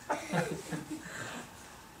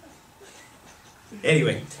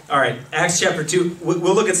 Anyway, all right, Acts chapter 2.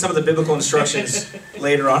 We'll look at some of the biblical instructions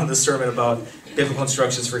later on in the sermon about biblical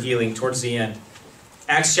instructions for healing towards the end.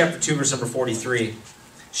 Acts chapter 2, verse number 43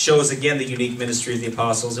 shows again the unique ministry of the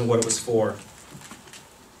apostles and what it was for.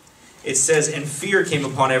 It says, and fear came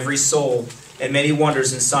upon every soul, and many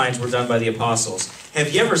wonders and signs were done by the apostles.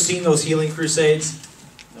 Have you ever seen those healing crusades?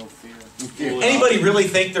 No fear. Anybody really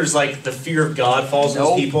think there's like the fear of God falls on those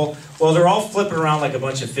Nope. people? Well, they're all flipping around like a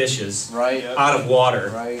bunch of fishes Right. out of water.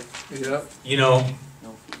 Right. Yep. You know,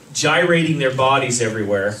 No fear. gyrating their bodies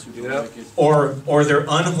everywhere. Super Yep. wicked. Or their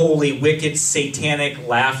unholy, wicked, satanic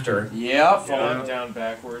laughter. Yep. Falling down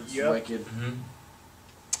backwards. Wicked.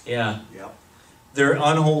 Yeah. Yep. Their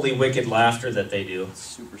unholy, wicked laughter that they do.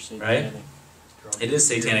 Super satanic. It is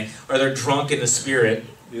satanic. Or they're drunk in the spirit.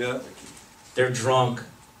 Yeah. They're drunk,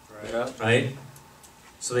 Yeah. right?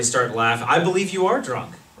 So they start laughing. I believe you are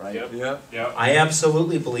drunk. Right. Yep. Yeah. Yep. I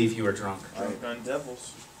absolutely believe you are drunk. Drunk on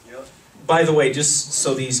devils. Yep. By the way, just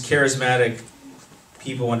so these charismatic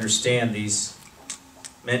people understand, these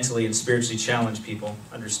mentally and spiritually challenged people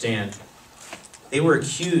understand, they were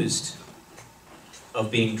accused of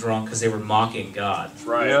being drunk because they were mocking God.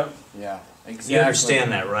 Right. Yeah. Yeah. Exactly. You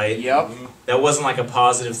understand that, right? Yep. That wasn't like a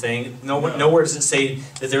positive thing. Nowhere does it say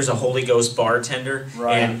that there's a Holy Ghost bartender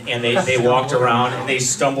Right. and they walked around and they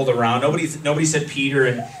stumbled around. Nobody said Peter,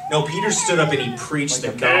 and no, Peter stood up and he preached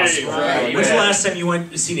Like the a gospel. Right. When's the last time you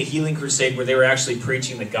went to see a healing crusade where they were actually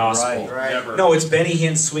preaching the gospel? Right. Right. Never. No, it's Benny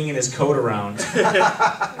Hinn swinging his coat around.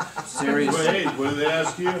 Seriously. Hey, what did they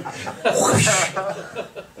ask you? And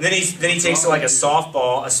then he takes like a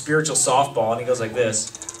softball, a spiritual softball, and he goes like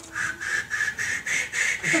this.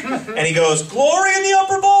 And he goes, glory in the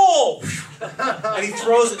upper bowl! And he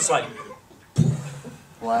throws it, it's like,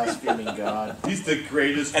 Blaspheming God. He's the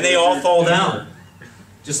greatest. and they all preacher fall ever. down.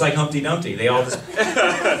 Just like Humpty Dumpty. They all just,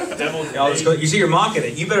 Devil. they all just go, you see, you're mocking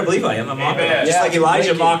it. You better believe I am. I'm mocking it. Amen. Just Yeah, like Elijah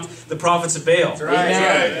thank you. mocked the prophets of Baal. That's right.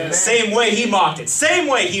 Amen. Same way he mocked it. Same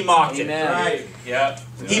way he mocked it. Amen. Right. Yeah.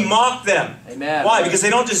 He mocked them. Amen. Why? Because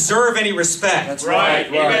they don't deserve any respect. That's Right.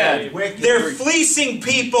 right. Amen. Wicked. They're fleecing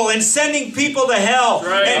people and sending people to hell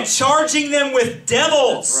Right. and charging them with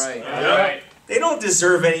devils. Right. Right. They don't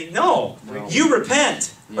deserve any. No. No. You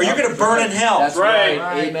repent or you're Yep. going to burn in hell. That's Right.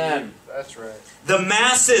 right. Amen. That's right. The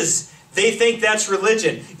masses, they think that's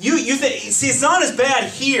religion. See, it's not as bad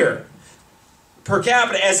here per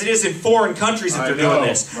capita as it is in foreign countries that I they're doing know.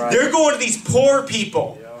 this. Right. They're going to these poor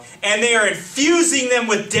people and they are infusing them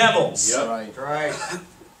with devils. Yep. Right. Right.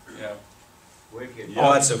 Yeah. Wicked.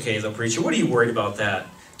 Oh, that's okay though, preacher. What are you worried about that?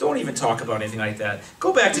 Don't even talk about anything like that.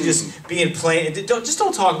 Go back to just being plain. Don't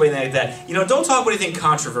talk about anything like that. You know, don't talk about anything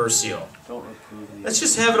controversial. Don't reprove me. Let's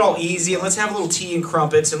just have it all easy, and let's have a little tea and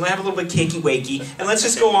crumpets, and let's have a little bit cakey wakey, and let's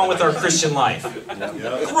just go on with our Christian life.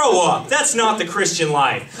 Grow up. That's not the Christian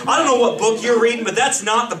life. I don't know what book you're reading, but that's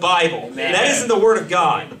not the Bible. Amen. That isn't the Word of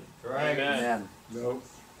God. Right. Amen. Amen. Nope.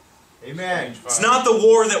 Amen. It's not the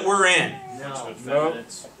war that we're in. No.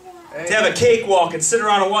 To have a cakewalk and sit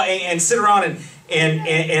around and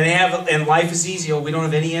life is easy. Oh, we don't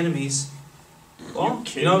have any enemies. Well,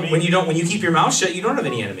 you know, when you keep your mouth shut, you don't have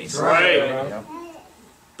any enemies. Right. Yep.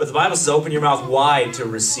 But the Bible says, open your mouth wide to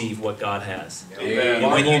receive what God has. Amen.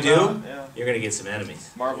 And when you do, Yeah. you're going to get some enemies.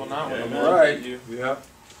 Marvel not when All right. you. Yep.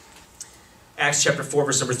 Acts chapter 4,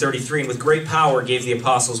 verse number 33, and with great power gave the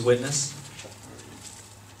apostles witness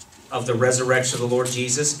of the resurrection of the Lord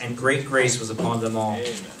Jesus, and great grace was upon them all.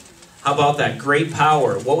 Amen. How about that? Great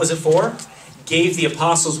power. What was it for? Gave the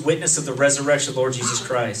apostles witness of the resurrection of the Lord Jesus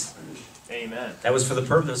Christ. Amen. That was for the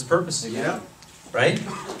purpose. Yeah. Right?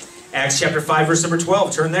 Acts chapter 5, verse number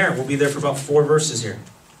 12. Turn there. We'll be there for about 4 verses here.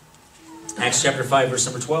 Acts chapter 5, verse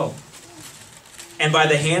number 12. And by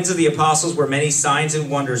the hands of the apostles were many signs and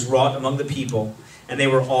wonders wrought among the people, and they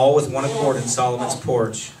were all with one accord in Solomon's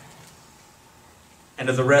porch. And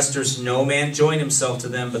of the resters no man joined himself to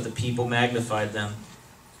them, but the people magnified them.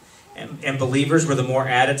 And believers were the more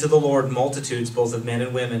added to the Lord, multitudes both of men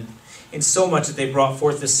and women, insomuch that they brought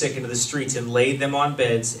forth the sick into the streets and laid them on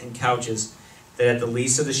beds and couches, that at the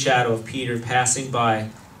least of the shadow of Peter passing by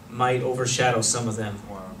might overshadow some of them.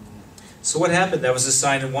 Wow. So what happened? That was a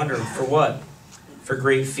sign and wonder. For what? For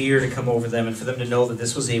great fear to come over them and for them to know that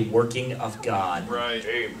this was a working of God. Right.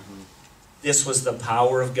 This was the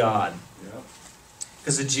power of God. Yep.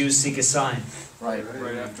 Because the Jews seek a sign. Right.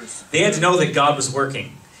 Right after. They had to know that God was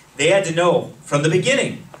working. They had to know from the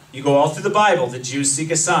beginning. You go all through the Bible, the Jews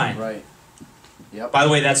seek a sign. Right. Yep. By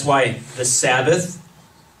the way, that's why the Sabbath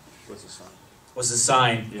What's the sign? was a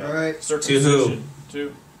sign All right. Circumcision.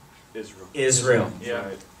 To Israel. Israel. yeah.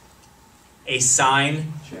 A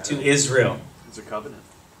sign to Israel. It's a covenant.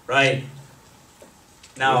 Right?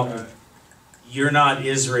 Now, you're not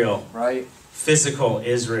Israel. Right. Physical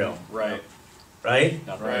Israel. Right. Right?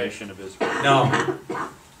 Not the Right. nation of Israel. No.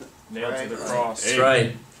 Nailed to the cross. That's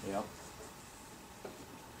right. Yep.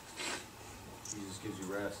 Jesus gives you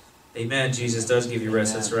rest. Amen. Jesus does give you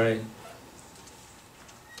rest. Amen. That's right.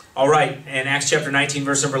 All right. In Acts chapter 19,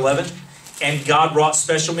 verse number 11. And God wrought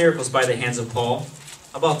special miracles by the hands of Paul.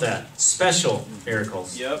 How about that? Special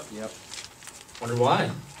miracles. Yep. Yep. Wonder why?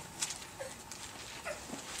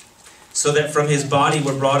 So that from his body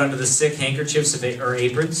were brought unto the sick handkerchiefs or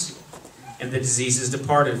aprons, and the diseases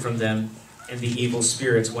departed from them, and the evil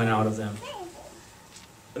spirits went out of them.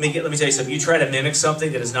 Let me tell you something. You try to mimic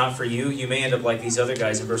something that is not for you, you may end up like these other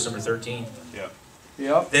guys in verse number 13.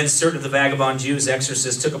 Yep. Then certain of the vagabond Jews,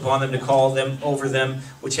 exorcists, took upon them to call them over them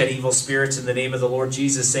which had evil spirits in the name of the Lord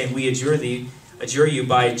Jesus, saying, We adjure you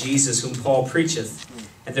by Jesus whom Paul preacheth.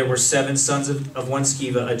 And there were 7 sons of one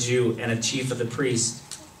Sceva, a Jew, and a chief of the priests,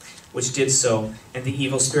 which did so. And the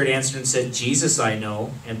evil spirit answered and said, Jesus I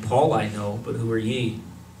know, and Paul I know, but who are ye?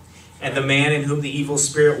 And the man in whom the evil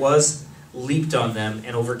spirit was leaped on them,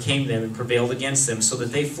 and overcame them, and prevailed against them, so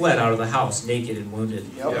that they fled out of the house, naked and wounded.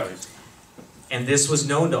 Yep. And this was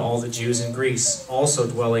known to all the Jews in Greece, also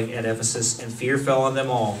dwelling at Ephesus, and fear fell on them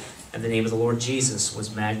all, and the name of the Lord Jesus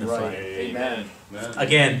was magnified. Right. Amen.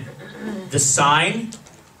 Again, the sign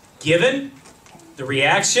given, the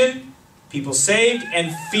reaction, people saved,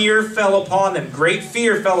 and fear fell upon them. Great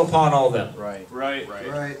fear fell upon all of them. Right. Right.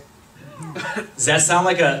 Right. Does that sound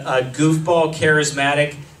like a goofball,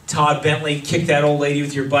 charismatic, Todd Bentley, kick that old lady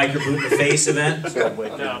with your biker boot in the face event?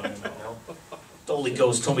 No. The Holy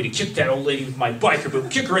Ghost told me to kick that old lady with my biker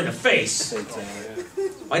boot, kick her in the face. Satanic.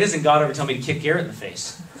 Why doesn't God ever tell me to kick Garrett in the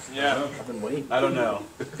face? Yeah. I've been waiting. I don't know.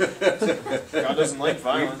 God doesn't like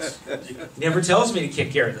violence. Never tells me to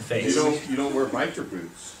kick Garrett in the face. You don't wear miter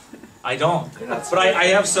boots. I don't. You're not But I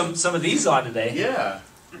have some of these on today. Yeah.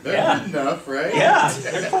 They're Yeah. good enough, right? Yeah,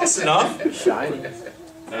 they're close enough. shiny.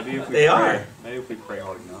 Maybe if we They pray, are. Maybe if we pray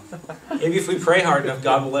hard enough. Maybe if we pray hard enough,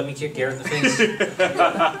 God will let me kick Garrett in the face. You get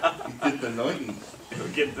the anointing.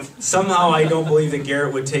 Get the Somehow I don't believe that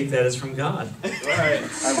Garrett would take that as from God. right.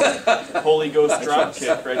 Holy Ghost drop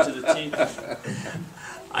kick right to the teeth.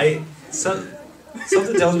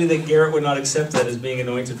 Something tells me that Garrett would not accept that as being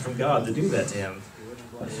anointed from God to do that to him.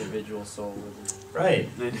 Individual soul. Right.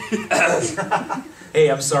 Hey,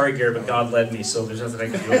 I'm sorry, Garrett, but God led me, so there's nothing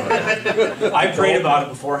I can do about that. I prayed about it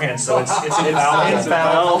beforehand, so it's infallible.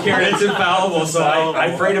 infallible. Garrett, it's infallible, so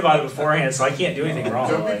I prayed about it beforehand, so I can't do anything wrong.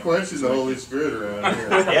 Don't be questioning the Holy Spirit around here.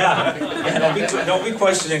 Yeah, don't be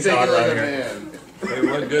questioning Take God it like around a here. man.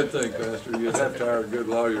 Hey, one good thing, Pastor, you have to hire a good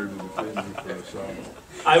lawyer to defend you for a song.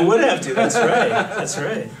 I would have to, that's right, that's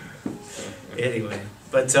right. Anyway,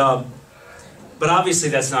 but obviously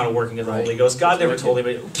that's not a working of the Holy Ghost. God never told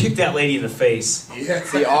anybody, kick that lady in the face. Yeah.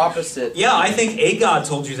 It's the opposite. Yeah, I think a God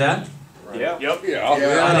told you that. Yeah. Yep.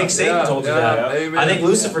 Yeah. I think Satan told you that. Amen. I think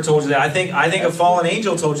Lucifer told you that. I think a fallen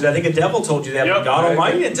angel told you that. I think a devil told you that. But Yep. God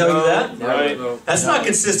Almighty didn't tell you that. Right. That's not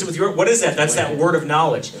consistent with your. What is that? That's that word of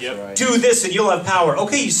knowledge. Yep. Right. Do this and you'll have power.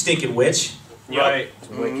 Okay, you stinking witch. Right. It's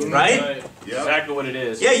wicked. Right? Right. Yep. Exactly what it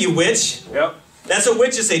is. Yeah, you witch. Yep. That's what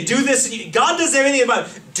witches say. Do this. God does everything about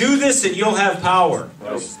it. Do this and you'll have power.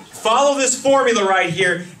 Follow this formula right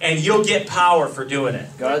here and you'll get power for doing it.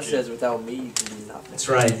 God says, without me, you can do nothing. That's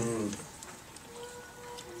right.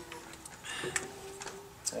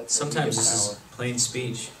 That's Sometimes wicked this is plain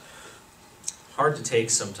speech. Hard to take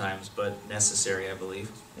sometimes, but necessary, I believe.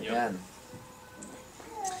 power. Amen.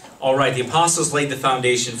 All right, the apostles laid the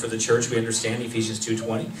foundation for the church, we understand, Ephesians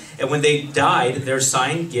 2:20. And when they died, their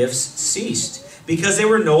sign gifts ceased because they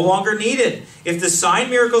were no longer needed. If the sign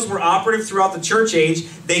miracles were operative throughout the church age,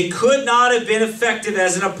 they could not have been effective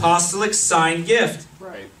as an apostolic sign gift.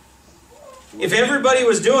 Right. If everybody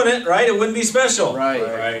was doing it, right, it wouldn't be special. Right.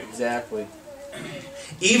 Right. Exactly.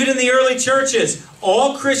 Even in the early churches,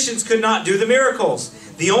 all Christians could not do the miracles.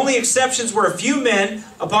 The only exceptions were a few men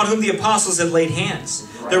upon whom the apostles had laid hands.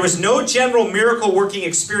 There was no general miracle working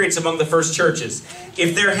experience among the first churches.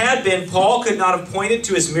 If there had been, Paul could not have pointed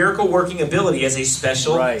to his miracle working ability as a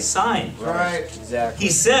special sign. Right. Exactly.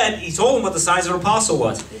 He told them what the signs of an apostle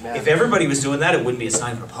was. Amen. If everybody was doing that, it wouldn't be a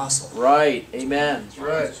sign of an apostle. Right. Amen.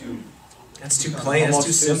 Right. That's too plain, that's Almost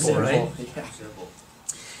too simple, right? Yeah.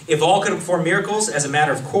 If all could perform miracles, as a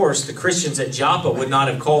matter of course, the Christians at Joppa would not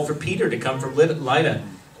have called for Peter to come from Lydda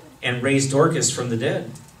and raise Dorcas from the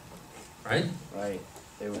dead. Right? Right.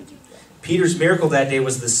 They would do that. Peter's miracle that day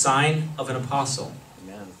was the sign of an apostle.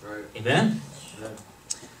 Amen. Right. Amen?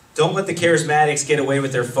 Don't let the charismatics get away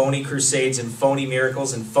with their phony crusades and phony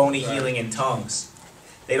miracles and phony healing in tongues.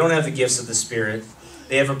 They don't have the gifts of the Spirit.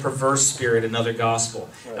 They have a perverse spirit, another gospel.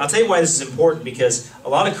 And I'll tell you why this is important, because a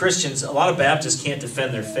lot of Christians, a lot of Baptists can't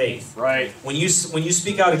defend their faith. Right. When you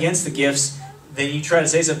speak out against the gifts, then you try to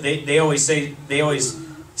say something. They always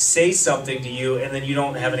say something to you, and then you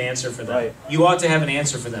don't have an answer for them. Right. You ought to have an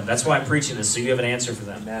answer for them. That's why I'm preaching this, so you have an answer for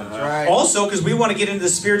them. Amen. Right. Also, because we want to get into the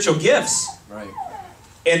spiritual gifts. Right.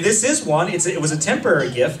 And this is one. It was a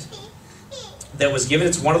temporary gift that was given.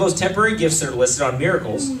 It's one of those temporary gifts that are listed on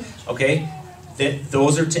miracles. Okay,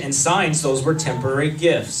 those are and signs. Those were temporary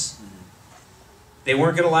gifts. They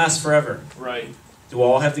weren't going to last forever. Right. Do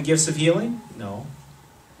all have the gifts of healing? No.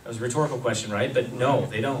 That was a rhetorical question, right? But no,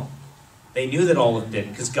 they don't. They knew that all of them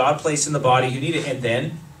didn't, because God placed in the body who needed it, and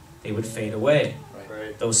then they would fade away.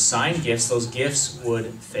 Right. Those sign gifts, those gifts would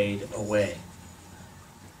fade away.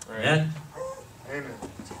 Amen? Amen.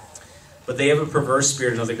 But they have a perverse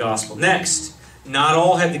spirit of the gospel. Next, not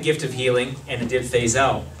all had the gift of healing, and it did phase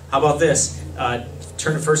out. How about this?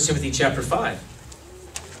 Turn to 1 Timothy chapter 5.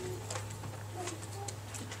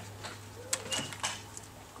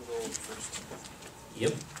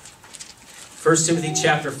 Yep. 1 Timothy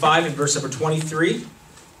chapter 5 and verse number 23.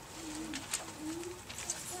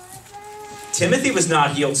 Timothy was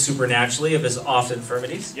not healed supernaturally of his oft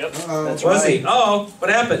infirmities. Yep. That's Was right. he? Oh,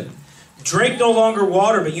 what happened? Drink no longer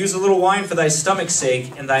water, but use a little wine for thy stomach's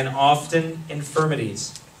sake and thine often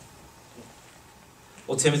infirmities.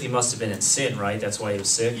 Well, Timothy must have been in sin, right? That's why he was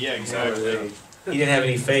sick. Yeah, exactly. He didn't have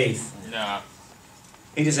any faith. Nah.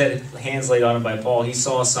 He just had hands laid on him by Paul. He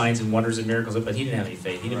saw signs and wonders and miracles, but he didn't have any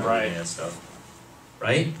faith. He didn't believe any of that stuff.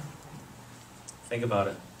 Right? Think about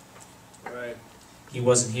it. Right. He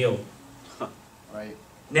wasn't healed. Right.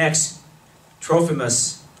 Next,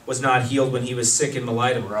 Trophimus was not healed when he was sick and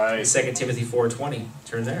Melitum. Right. In 2 Timothy 4:20.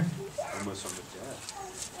 Turn there. Almost on the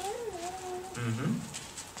death. Mm-hmm.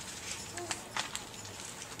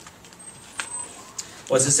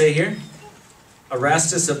 What's it say here?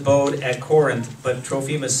 Erastus abode at Corinth, but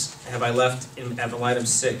Trophimus have I left at Melitum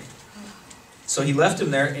sick. So he left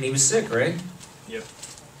him there, and he was sick, right? Yep.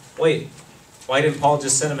 Wait, why didn't Paul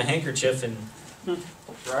just send him a handkerchief and...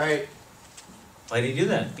 That's right. Why did he do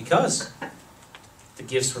that? Because the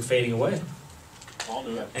gifts were fading away. Paul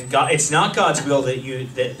knew it. And God, it's not God's will that you...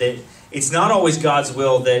 that it's not always God's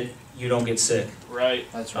will that you don't get sick. Right.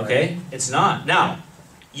 That's right. Okay? It's not. Now,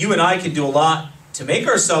 you and I can do a lot to make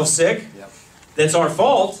ourselves sick. Yep. That's our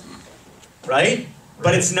fault, right?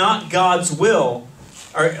 But it's not God's will,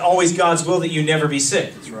 or always God's will that you never be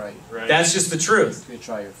sick. That's right. Right. That's just the truth, You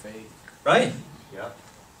try your faith. right? Yeah.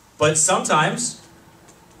 But sometimes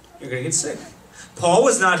you're going to get sick. Paul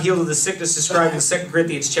was not healed of the sickness described in 2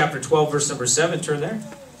 Corinthians chapter 12, verse number 7. Turn there.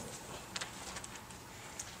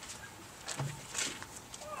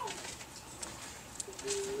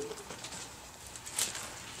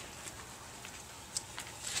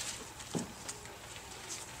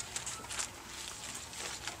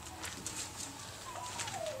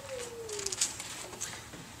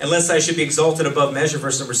 Unless I should be exalted above measure,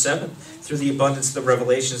 verse number 7. Through the abundance of the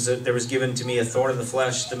revelations that there was given to me a thorn in the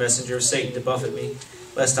flesh, the messenger of Satan to buffet me,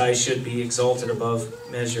 lest I should be exalted above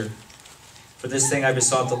measure. For this thing I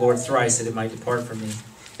besought the Lord thrice, that it might depart from me.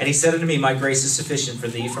 And he said unto me, My grace is sufficient for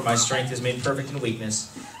thee, for my strength is made perfect in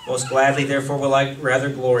weakness. Most gladly therefore will I rather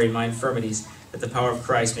glory in my infirmities, that the power of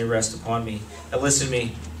Christ may rest upon me. Now listen to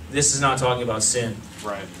me, this is not talking about sin.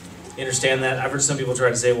 Right. You understand that? I've heard some people try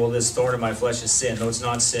to say, well, this thorn in my flesh is sin. No, it's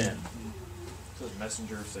not sin. It says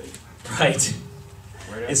messenger of Satan. Right.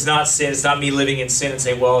 Right It's not sin. It's not me living in sin and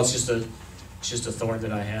saying, well, it's just a thorn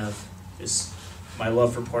that I have. It's my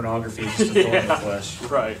love for pornography is just a thorn in the flesh.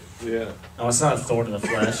 Right. Yeah. No, it's not a thorn in the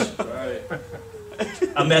flesh.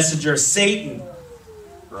 Right. A messenger of Satan,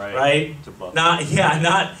 Right. right? To buff.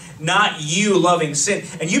 Not you loving sin.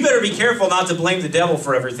 And you better be careful not to blame the devil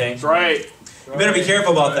for everything. That's right. You better be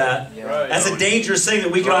careful about that. Yeah. Right. That's a dangerous thing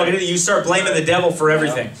that we can all get into. You start blaming the devil for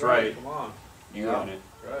everything. That's right. Come on. You own it.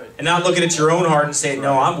 Right. And not looking at your own heart and saying,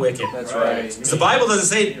 no, I'm wicked. That's Right. right. Because the Bible doesn't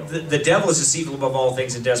say the devil is deceitful above all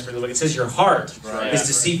things and desperately wicked. It says your heart Right. is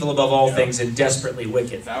deceitful above all things and desperately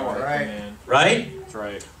wicked. Thou art the Right. man. Right? That's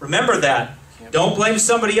right. Remember that. Don't blame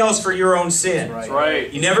somebody else for your own sin. Right. That's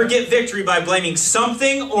right. You never get victory by blaming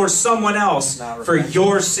something or someone else Not for repentance.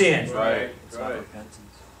 your sin. Right. It's not repentance.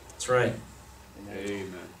 That's right. Amen. Amen.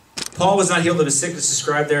 Paul was not healed of his sickness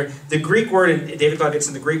described there. The Greek word, and David Cloud gets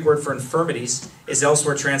in the Greek word for infirmities, is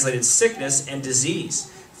elsewhere translated sickness and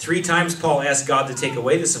disease. 3 times Paul asked God to take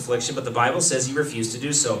away this affliction, but the Bible says he refused to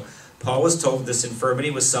do so. Paul was told this infirmity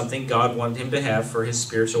was something God wanted him to have for his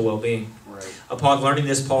spiritual well-being. Right. Upon learning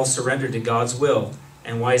this, Paul surrendered to God's will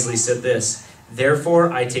and wisely said this,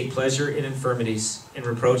 Therefore I take pleasure in infirmities, in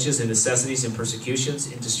reproaches, in necessities, in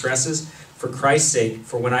persecutions, in distresses, for Christ's sake,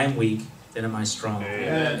 for when I am weak, then am I strong.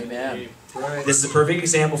 Amen. Amen. Right. This is a perfect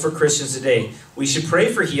example for Christians today. We should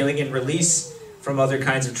pray for healing and release from other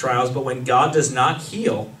kinds of trials, but when God does not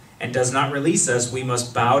heal and does not release us, we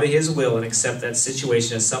must bow to His will and accept that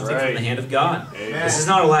situation as something from Right. the hand of God. Amen. This is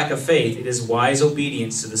not a lack of faith. It is wise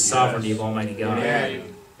obedience to the sovereignty of Almighty God. Amen.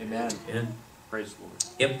 Amen. Yeah. Praise the Lord.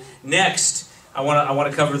 Yep. Next, I want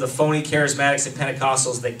to cover the phony charismatics and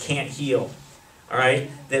Pentecostals that can't heal. All right,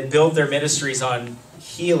 that build their ministries on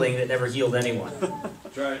healing that never healed anyone.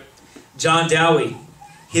 That's right. John Dowie,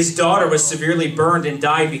 his daughter was severely burned and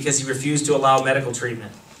died because he refused to allow medical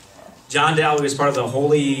treatment. John Dowie was part of the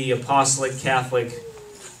Holy Apostolic Catholic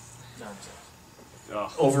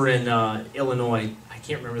Ugh. over in Illinois. I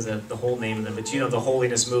can't remember the whole name of them, but you know the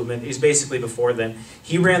Holiness Movement. He's basically before then.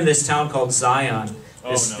 He ran this town called Zion,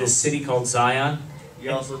 this, Oh, no. this city called Zion. You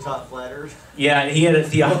also taught flat earth? Yeah, and he had a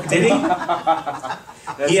did he?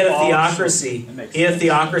 He had a theocracy. He had a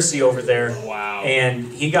theocracy over there, Wow.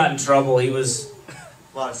 and he got in trouble. He was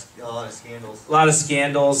A lot of scandals. a lot of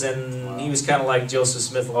scandals, and he was kind of like Joseph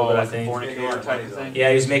Smith a little Oh, bit, I like a think. fornicator type of thing? Yeah,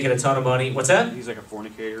 he was making a ton of money. What's that? He's like a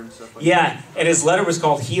fornicator and stuff like Yeah, and his letter was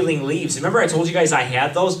called Healing Leaves. Remember I told you guys I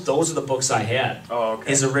had those? Those are the books I had. that? Oh, okay.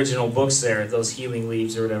 His original books there, those Healing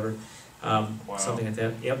Leaves or whatever. Wow. Something like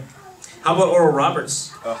that, yep. How about Oral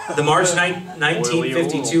Roberts? The March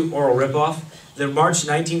 1952 Oral ripoff. The March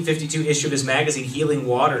 1952 issue of his magazine, Healing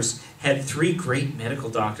Waters, had 3 great medical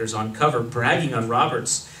doctors on cover bragging on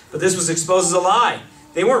Roberts. But this was exposed as a lie.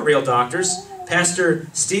 They weren't real doctors. Pastor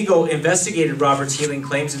Stiegel investigated Roberts' healing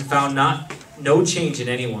claims and found no change in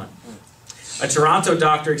anyone. A Toronto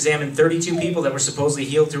doctor examined 32 people that were supposedly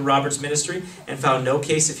healed through Robert's ministry and found no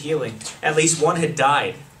case of healing. At least one had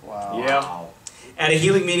died. Wow. Yeah. At a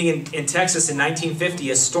healing meeting in Texas in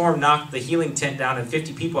 1950, a storm knocked the healing tent down and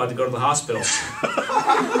 50 people had to go to the hospital.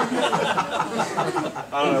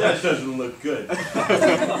 That doesn't look good.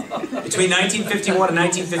 Between 1951 and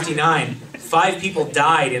 1959, 5 people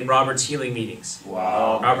died in Robert's healing meetings.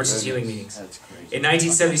 Wow. Robert's healing meetings. That's crazy. In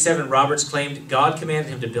 1977, Roberts claimed God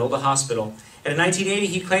commanded him to build a hospital. And in 1980,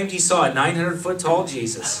 he claimed he saw a 900-foot tall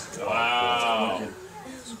Jesus. Wow.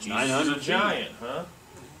 900 a giant, huh?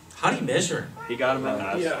 How do you measure him? He got him in.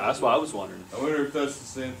 That's what I was wondering. I wonder if that's the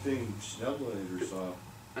same thing Schnellblader saw.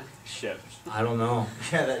 Shit. I don't know.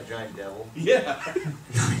 Yeah, that giant devil. Yeah.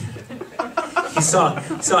 He saw a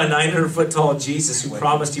 900-foot tall Jesus who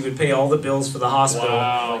promised he would pay all the bills for the hospital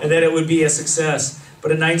Wow. and that it would be a success.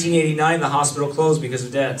 But in 1989, the hospital closed because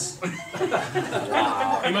of debts.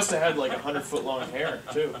 Wow. He must have had like 100-foot long hair,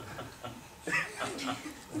 too.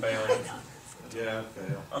 Failing. Yeah,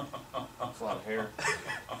 fail. That's a lot of hair.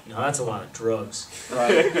 No, that's a lot of drugs.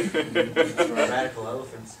 Right. Radical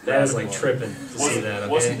elephants. That is like tripping to see that,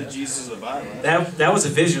 Wasn't okay? the Jesus of the Bible. That was a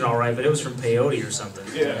vision, all right, but it was from peyote or something.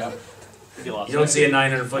 Yeah. You don't see a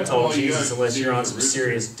 900-foot tall Jesus unless you're on some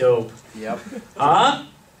serious dope. Yep. Huh?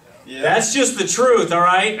 Yeah. That's just the truth, all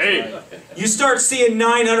right? Hey. You start seeing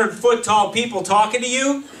 900-foot tall people talking to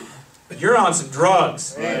you, you're on some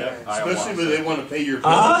drugs. Yeah. Especially when they want to pay your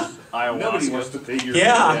bills. Huh? Nobody Ayahuasca. wants to pay your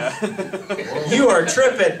Yeah. You are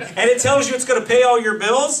tripping. And it tells you it's going to pay all your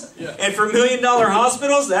bills? And for $1 million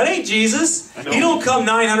hospitals? That ain't Jesus. He don't come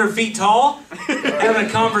 900 feet tall having a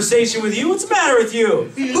conversation with you. What's the matter with you?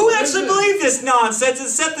 Who actually believed this nonsense and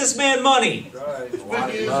sent this man money? A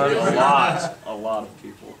lot of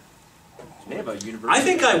people. They have a university. I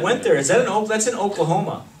think I went there. Is that that's in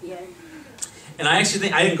Oklahoma. Yeah. And I actually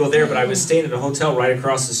think, I didn't go there, but I was staying at a hotel right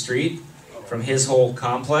across the street from his whole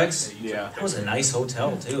complex. Yeah. That was a nice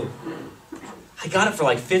hotel, too. I got it for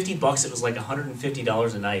like $50. It was like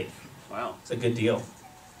 $150 a night. Wow. It's a good deal.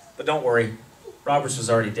 But don't worry, Roberts was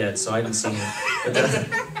already dead, so I didn't see him. But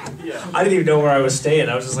then, I didn't even know where I was staying.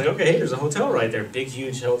 I was just like, okay, hey, there's a hotel right there. Big,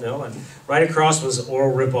 huge hotel. And right across was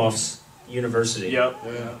Oral Ripoff's University. Yep.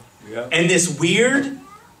 Yeah. And this weird,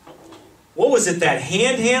 what was it, that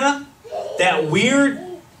hand, Hannah? That weird,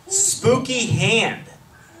 spooky hand.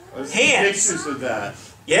 Let's Hands. see pictures of that.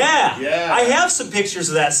 Yeah. Yeah. I have some pictures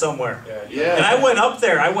of that somewhere. Yeah. And I went up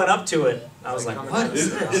there. I went up to it. I was like, what is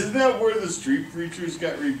Isn't, this? isn't that where the street preachers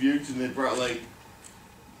got rebuked and they brought like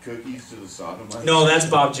cookies to the sodomites? No, that's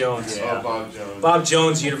Bob Jones. Oh, Bob Jones. Bob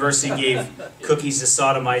Jones University gave cookies to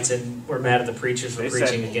sodomites and were mad at the preachers for They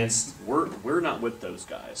preaching said- against. We're not with those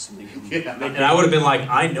guys. And Yeah. And I would have been like,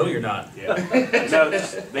 I know you're not. yeah. No,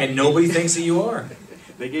 And nobody thinks that you are.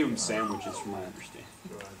 they gave him sandwiches, from my understanding.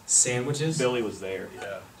 Sandwiches? Billy was there.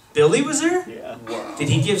 Billy was there? Yeah. Did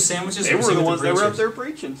he give sandwiches? They or was were he the with ones that were up preachers? there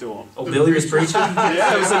preaching to him. Oh, Billy was preaching?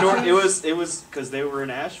 Yeah, it was because they were in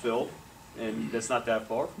Asheville, and that's not that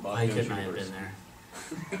far from Why Boston couldn't I have been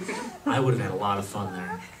University. there? I would have had a lot of fun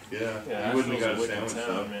there. Yeah. Yeah, You wouldn't have got a wicked sandwich town,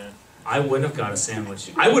 though. man. I wouldn't have got a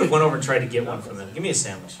sandwich. I would have went over and tried to get one from them. Give me a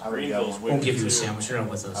sandwich. I would have got Greenville's one. wicked Won't give you a too. sandwich. You're not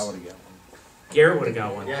with I us. would have got one. Garrett would have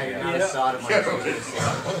got one. Yeah, you're not a sodomite.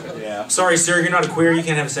 Yeah. Sorry, sir. You're not a queer. You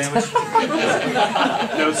can't have a sandwich.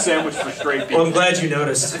 No sandwich for straight Well, people. I'm glad you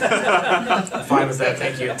noticed. I'm fine with that.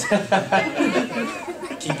 Thank you.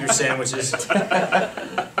 Keep your sandwiches. I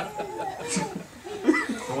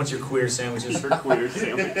want your queer sandwiches. For queer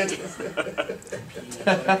sandwiches.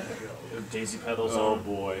 Daisy petals Oh on.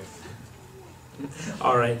 boy.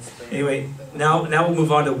 All right. Anyway, now we'll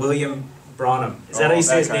move on to William Branham. Is that how you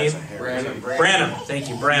say his name? Branham. Thank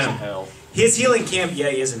you, Branham. Hell. His healing camp, yeah,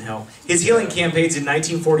 he is in hell. His healing campaigns in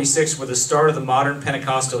 1946 were the start of the modern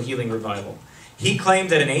Pentecostal healing revival. He claimed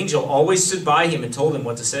that an angel always stood by him and told him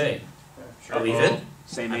what to say. Believe it?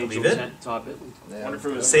 Same I angel believe it. Todd Bentley. Wonder if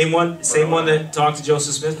it was Same one that talked to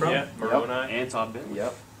Joseph Smith, probably? Yeah, Moroni. And Todd Bentley.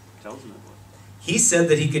 Yep. Tells him that. He said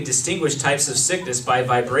that he could distinguish types of sickness by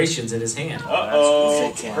vibrations in his hand. Uh-oh.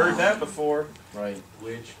 That's cool. Heard that before. Right.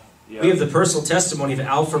 Which? Yeah. We have the personal testimony of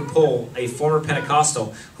Alfred Pohl, a former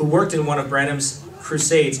Pentecostal, who worked in one of Branham's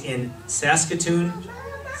crusades in Saskatoon,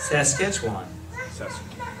 Saskatchewan.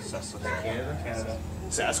 Canada.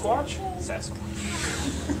 Sasquatch?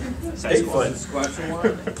 Bigfoot. Squatch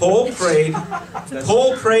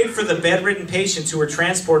Pohl prayed for the bedridden patients who were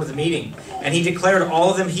transported to the meeting, and he declared all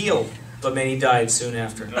of them healed, but many died soon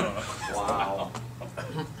after. Wow.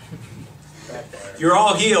 You're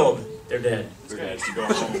all healed. They're dead. This guy has to go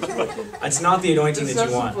home. That's not the anointing It's that not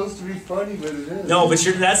you want. supposed to be funny, but it is. No, but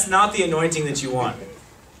that's not the anointing that you want.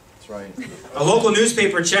 That's Right. A local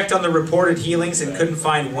newspaper checked on the reported healings and couldn't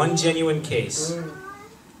find one genuine case.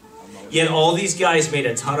 Yet all these guys made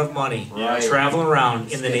a ton of money Right. traveling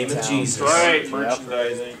around in the name of Jesus. Right,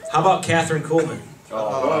 merchandising. How about Catherine Kuhlman?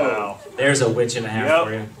 Oh, wow. There's a witch and a half Yep.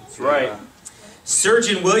 for you. That's right.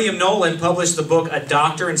 Surgeon William Nolan published the book A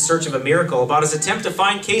Doctor in Search of a Miracle about his attempt to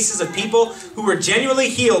find cases of people who were genuinely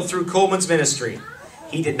healed through Coleman's ministry.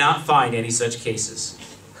 He did not find any such cases.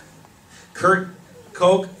 Kurt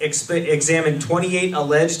Koch examined 28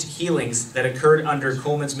 alleged healings that occurred under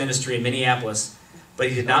Coleman's ministry in Minneapolis, but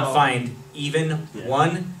he did not find even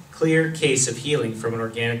one clear case of healing from an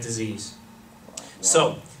organic disease.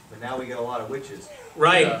 So, But now we got a lot of witches.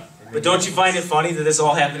 right, but don't you find it funny that this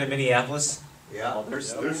all happened in Minneapolis? Yeah. They're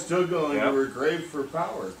still going to her grave for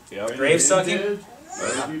power. Yep. Grave sucking?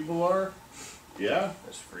 Other people are. Yeah.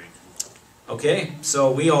 That's free. Okay,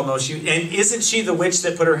 so we all know she, and isn't she the witch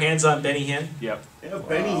that put her hands on Benny Hinn? Yep. Yeah,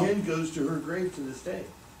 Benny Hinn goes to her grave to this day.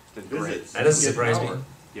 The great. Visits. That doesn't Get surprise me. power.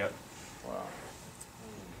 Yep. Wow.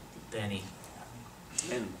 Benny.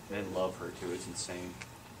 Men love her too. It's insane.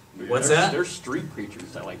 What's There's- that? There's street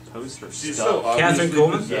preachers that like post her She's stuff. so Catherine obviously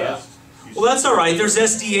Kuhlman? possessed. She's- Well, that's all right. There's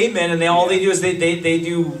SDA men, and all they do is they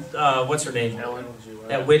do what's her name? Ellen.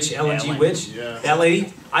 That witch, Ellen G. Witch. Yeah. That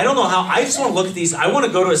lady. I don't know how. I just want to look at these. I want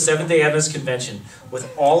to go to a Seventh-day Adventist convention with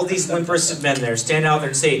all of these limp-wristed men there, stand out there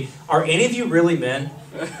and say, "Are any of you really men?"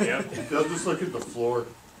 Yep. They'll just look at the floor.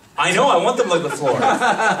 I know. I want them to look at the floor.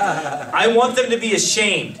 I want them to be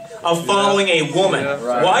ashamed of following a woman.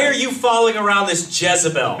 Right. Why are you following around this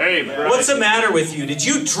Jezebel? Hey, man. What's the matter with you? Did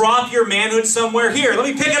you drop your manhood somewhere? Here, let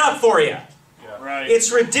me pick it up for you. Right.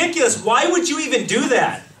 It's ridiculous. Why would you even do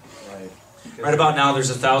that? Right. Right about now, there's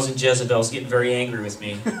 1,000 Jezebels getting very angry with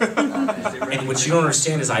me. And what you don't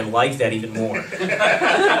understand is I like that even more.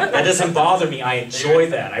 That doesn't bother me. I enjoy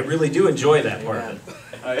that. I really do enjoy that part of it.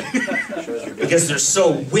 Because they're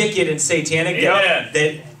so wicked and satanic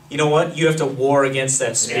that, you know what? You have to war against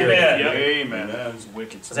that spirit. Amen. Amen. Those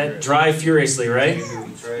wicked Does that spirits. drive furiously, right?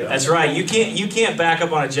 That's right. That's right. You can't back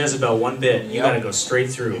up on a Jezebel one bit. You gotta go straight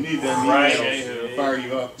You through. need them Right, emails to fire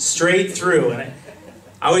you up. Straight through. And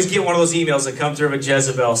I always get one of those emails that come through of a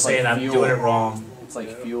Jezebel saying I'm fuel. doing it wrong. It's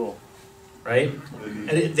like fuel. Right?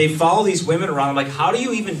 And they follow these women around. I'm like, how do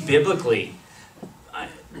you even biblically,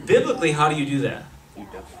 how do you do that? You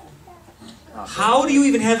definitely. How do you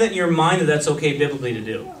even have that in your mind that that's okay biblically to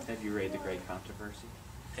do? Have you read The Great Controversy?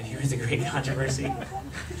 Have you read The Great Controversy?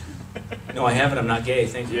 No, I haven't. I'm not gay.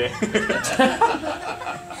 Thank you. Yeah.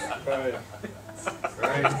 Right.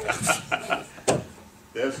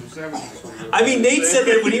 They have some sandwiches. I mean, Nate said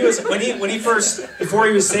that when he first, before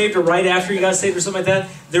he was saved or right after he got saved or something like that,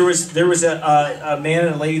 there was a man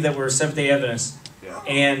and a lady that were Seventh-day Adventists, Yeah.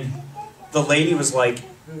 and the lady was like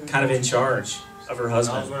kind of in charge of her That was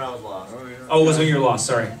husband. when I was lost. Oh, it was when you were lost.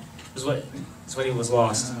 Sorry, it was when he was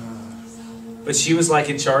lost. But she was like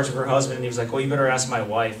in charge of her husband, and he was like, "Well, you better ask my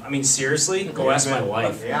wife." I mean, seriously, go ask my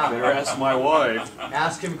wife. Better Yeah. ask my wife.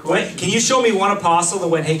 Ask him Wait, questions. can you show me one apostle that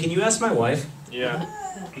went, "Hey, can you ask my wife?" Yeah.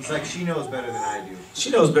 He's like, she knows better than I do. She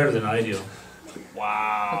knows better than I do.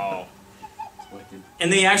 Wow.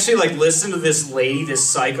 And they actually like listen to this lady, this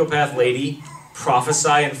psychopath lady,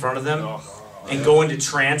 prophesy in front of them and go into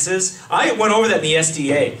trances. I went over that in the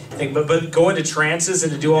SDA thing, but go into trances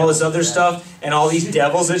and to do all this other stuff and all these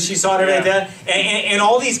devils that she saw and everything like that. And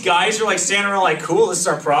all these guys are like standing around like, cool, this is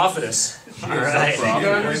our prophetess. All right. She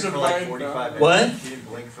didn't blink for like 45 minutes. What? She didn't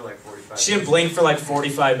blink for like 45 She didn't blink for like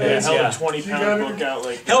 45 minutes, Held yeah. a 20-pound book out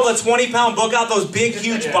like. Held a 20-pound book out, those big,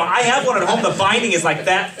 huge I have one at home, the binding is like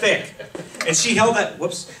that thick. And she held that,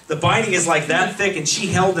 the binding is like that thick, and she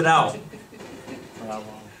held it out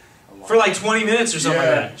for like 20 minutes or something like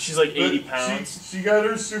that. She's like 80 But pounds. She got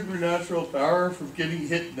her supernatural power from getting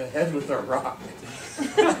hit in the head with a rock.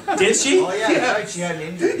 Did she? Oh yeah, that's right. She had an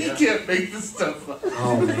injury. You Yeah. can't make this stuff up.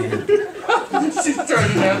 Oh, man. She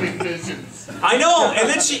started having visions. I know, and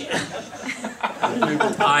then she...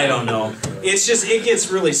 I don't know. It's just, it gets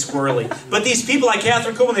really squirrely. But these people like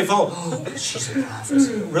Catherine Coleman, they follow, oh, she's a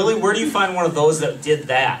prophet. Really? Where do you find one of those that did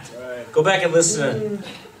that? Go back and listen to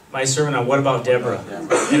my sermon on What About Deborah?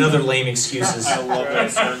 And other lame excuses I love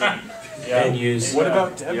that sermon. and use. What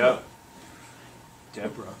about Deborah? Yep.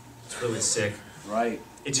 Deborah. It's really sick. Right.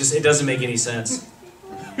 It doesn't make any sense.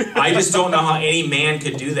 I just don't know how any man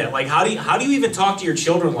could do that. Like, how do you even talk to your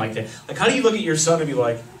children like that? Like, how do you look at your son and be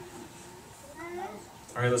like,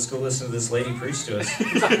 all right, let's go listen to this lady preach to us.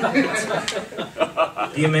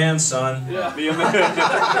 Be a man, son. Be a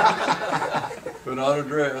man. Put on a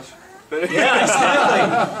dress. Yeah,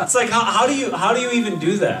 exactly. It's like, how do you even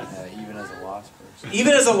do that? Even as a lost person.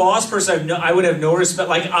 Even as a lost person, I would have no respect.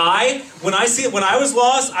 Like when I was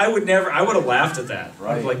lost, I would have laughed at that.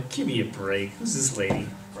 I'd be like, give me a break. Who's this lady?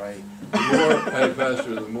 Right. Hey,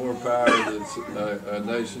 Pastor, the more power that a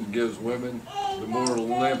nation gives women, the more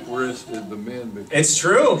limp-wristed the men become. It's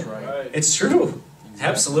true. Right. It's true.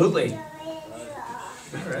 Absolutely. All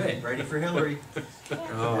right. Ready for Hillary.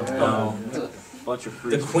 Oh no. Bunch of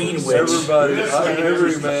The freaks. Queen Witch. Everybody,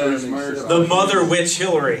 every man, except- The Mother Witch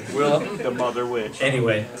Hillary. well, The mother witch.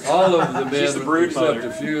 Anyway. all of the She's the men, brood except mother.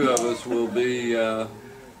 a few of us, will be.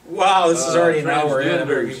 Wow, this is already an hour in. I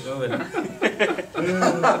better transgenders. keep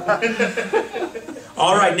moving.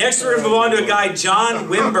 All right, next we're going to move on to a guy, John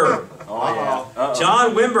Wimber. Oh, yeah. Uh-oh.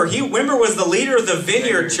 John Wimber. Wimber was the leader of the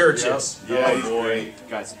Vineyard churches. Yeah, he's great.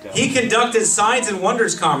 Guy's a devil. He conducted signs and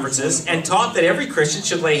wonders conferences and taught that every Christian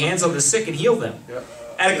should lay hands on the sick and heal them.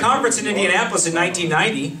 At a conference in Indianapolis in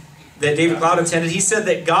 1990 that David Cloud attended, he said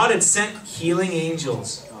that God had sent healing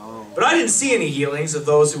angels. But I didn't see any healings of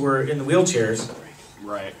those who were in the wheelchairs.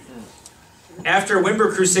 Right. After a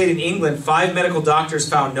Wimber crusade in England, 5 medical doctors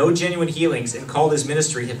found no genuine healings and called his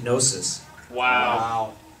ministry hypnosis.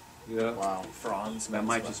 Wow. Yeah. Wow. Franz. That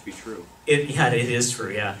might just be true. It is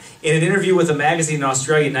true, yeah. In an interview with a magazine in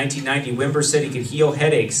Australia in 1990, Wimber said he could heal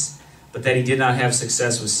headaches, but that he did not have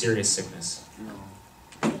success with serious sickness.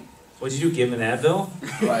 What'd you do, give him an Advil?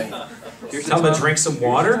 Right. Tell him to drink some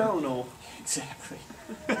water? No. Exactly.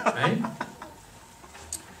 Right?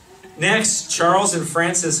 Next, Charles and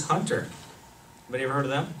Frances Hunter. Anybody ever heard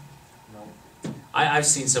of them? No. I've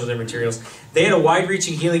seen some of their materials. They had a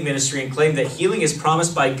wide-reaching healing ministry and claimed that healing is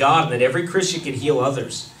promised by God and that every Christian can heal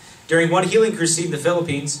others. During one healing crusade in the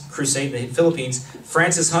Philippines,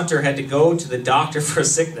 Frances Hunter had to go to the doctor for a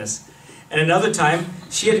sickness. And another time,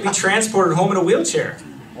 she had to be transported home in a wheelchair.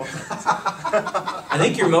 I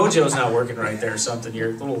think your mojo's not working right there or something.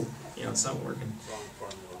 Your little, it's not working.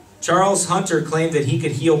 Charles Hunter claimed that he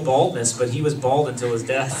could heal baldness, but he was bald until his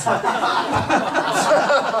death. Well,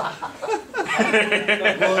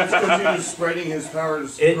 it's because he was spreading his power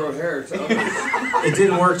to grow hair to others. It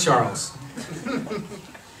didn't work, Charles.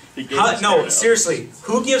 He gave us No, credit. seriously,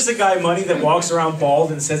 who gives a guy money that walks around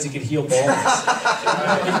bald and says he can heal baldness?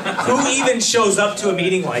 Who even shows up to a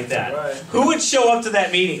meeting like that? Who would show up to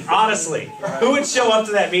that meeting? Honestly, who would show up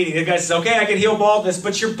to that meeting? The guy says, okay, I can heal baldness,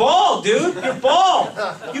 but you're bald, dude. You're bald.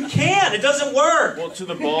 You can't. It doesn't work. Well, to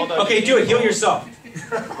the bald. Okay, do it. Heal yourself.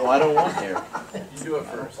 Well, I don't want hair. You do it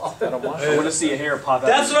first. I don't want I want to see a hair pop out.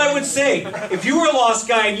 That's what I would say. If you were a lost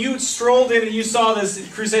guy and you strolled in and you saw this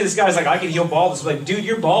crusade, this guy's like, I can heal baldness. Like, dude,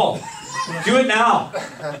 you're bald. Do it now.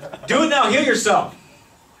 Do it now. Heal yourself.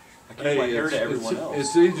 I give my hair to everyone else.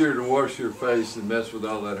 It's easier to wash your face than mess with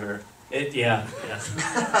all that hair. Yeah.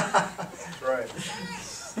 That's right.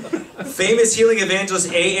 Famous healing evangelist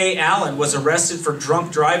A.A. Allen was arrested for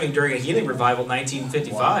drunk driving during a healing revival in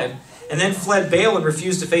 1955 and then fled bail and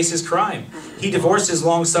refused to face his crime. He divorced his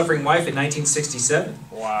long-suffering wife in 1967.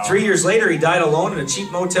 Wow. 3 years later, he died alone in a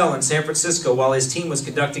cheap motel in San Francisco while his team was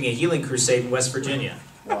conducting a healing crusade in West Virginia.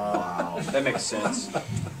 Wow. That makes sense.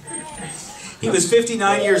 He was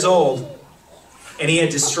 59 years old, and he had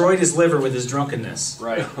destroyed his liver with his drunkenness.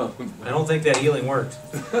 Right. I don't think that healing worked.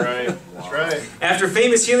 Right. That's right. After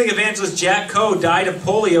famous healing evangelist Jack Coe died of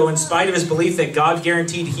polio in spite of his belief that God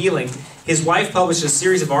guaranteed healing, his wife published a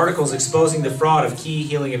series of articles exposing the fraud of key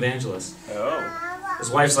healing evangelists. Oh.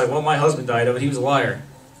 His wife's like, well, my husband died of it. He was a liar.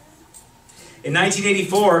 In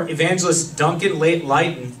 1984, evangelist Duncan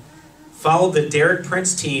Leighton followed the Derek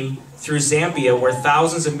Prince team through Zambia where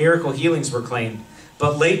thousands of miracle healings were claimed,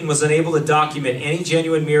 but Leighton was unable to document any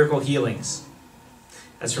genuine miracle healings.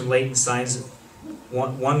 That's from Leighton's Signs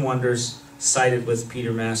One Wonders, cited with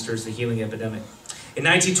Peter Masters, The Healing Epidemic. In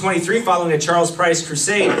 1923, following a Charles Price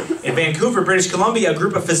crusade in Vancouver, British Columbia, a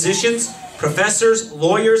group of physicians, professors,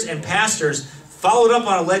 lawyers, and pastors followed up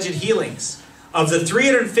on alleged healings. Of the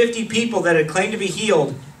 350 people that had claimed to be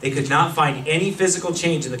healed, they could not find any physical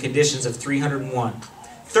change in the conditions of 301.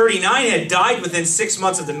 39 had died within 6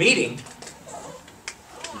 months of the meeting.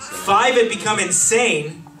 5 had become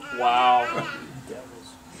insane. Wow.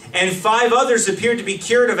 And 5 others appeared to be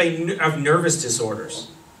cured of nervous disorders.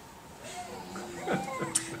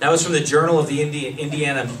 That was from the Journal of the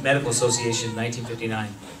Indiana Medical Association in 1959.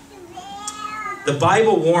 The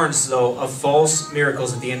Bible warns, though, of false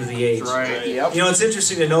miracles at the end of the age. Right. Yep. You know, it's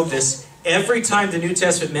interesting to note this. Every time the New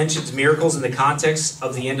Testament mentions miracles in the context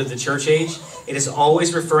of the end of the church age, it is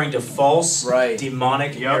always referring to false,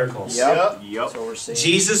 demonic miracles. Yep. Yep. So we're seeing.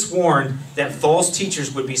 Jesus warned that false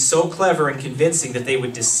teachers would be so clever and convincing that they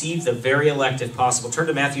would deceive the very elect if possible. Turn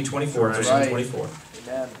to Matthew 24, verse Right. 24.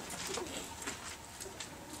 Amen.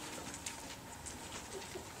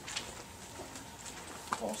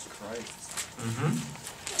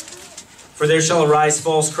 For there shall arise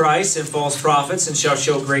false Christs and false prophets, and shall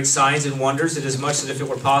show great signs and wonders, inasmuch that if it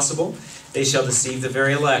were possible, they shall deceive the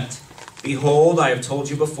very elect. Behold, I have told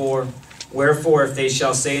you before. Wherefore, if they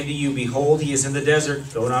shall say unto you, Behold, he is in the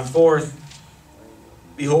desert, go not forth.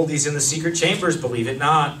 Behold, he is in the secret chambers, believe it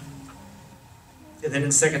not. And then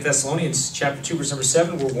in 2 Thessalonians chapter 2, verse number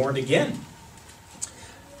 7, we're warned again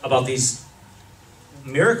about these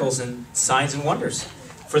miracles and signs and wonders.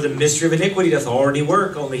 For the mystery of iniquity doth already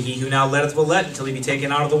work, only he who now letteth will let until he be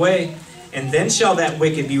taken out of the way. And then shall that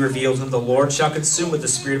wicked be revealed, whom the Lord shall consume with the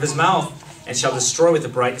spirit of his mouth, and shall destroy with the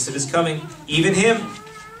brightness of his coming, even him,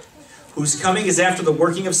 whose coming is after the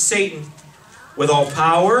working of Satan, with all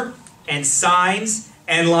power and signs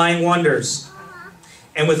and lying wonders,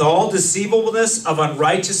 and with all deceivableness of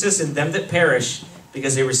unrighteousness in them that perish,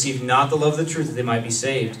 because they receive not the love of the truth, that they might be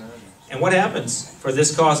saved. And what happens? For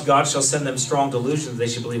this cause God shall send them strong delusion, that they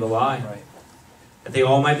should believe a lie. Right. That they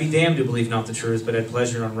all might be damned who believe not the truth, but had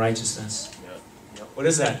pleasure in unrighteousness. What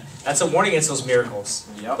is that? That's a warning against those miracles.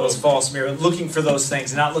 Yep. Those false miracles. Looking for those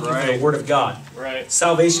things, not looking for Right. the Word of God. Right.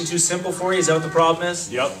 Salvation too simple for you? Is that what the problem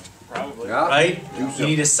is? Yep. Probably. Yeah. Right? You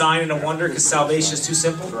need a sign and a wonder because salvation is too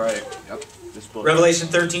simple? Right. Yep. This book. Revelation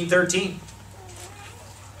 13:13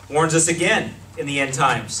 warns us again in the end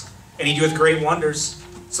times. And he doeth great wonders,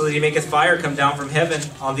 so that he maketh fire come down from heaven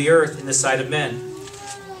on the earth in the sight of men,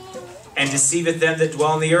 and deceiveth them that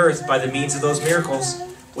dwell on the earth by the means of those miracles,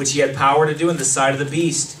 which he had power to do in the sight of the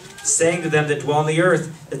beast, saying to them that dwell on the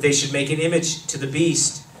earth, that they should make an image to the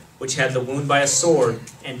beast, which had the wound by a sword,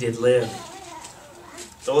 and did live.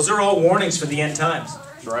 Those are all warnings for the end times.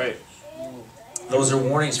 Right. Those are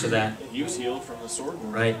warnings for that. And he was healed from the sword.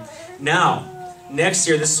 Right. Now, next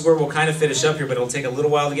year, this is where we'll kind of finish up here, but it'll take a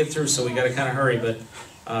little while to get through, so we got to kind of hurry. But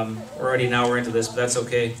we're already an hour into this, but that's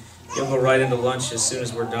okay. You'll go right into lunch as soon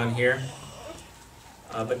as we're done here.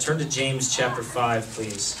 But turn to James chapter 5,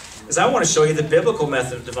 please. Because I want to show you the biblical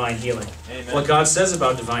method of divine healing. Amen. What God says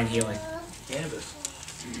about divine healing. Cannabis.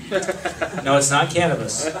 No, it's not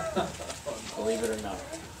cannabis. Believe it or not.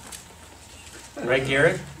 Right,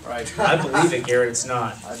 Garrett? Right. I believe it, Garrett. It's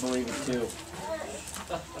not. I believe it too.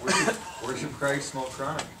 Worship Christ, smoke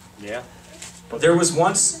chronic. Yeah. There was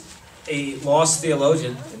once a lost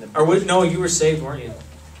theologian. No, you were saved, weren't you?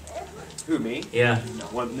 Who, me? Yeah.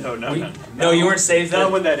 No, you weren't saved then?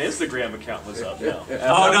 Not when that Instagram account was up, no.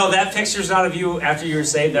 Oh, no, that picture's not of you after you were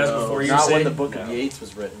saved. That was before you were Not when saved. the Book of No. Yates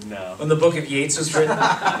was written. No. When the book of Yates was written.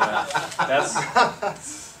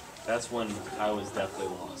 That's when I was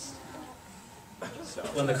definitely lost. So.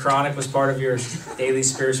 When the chronic was part of your daily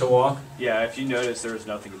spiritual walk. Yeah, if you notice, there was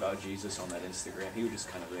nothing about Jesus on that Instagram. He was just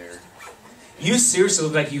kind of there. You seriously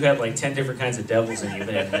look like you had like 10 different kinds of devils in you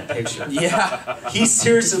there in that picture. Yeah. He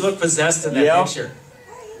seriously looked possessed in that Yep. picture.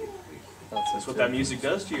 That's what that music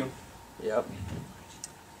does to you. Yep.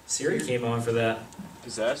 Siri came on for that.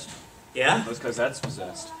 Possessed? Yeah? That's because that's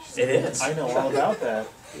possessed. It is. I know all about that.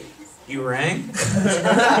 You rang?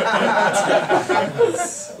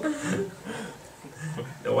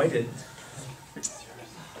 No, I didn't.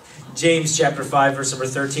 James chapter 5, verse number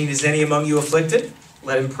 13. Is any among you afflicted?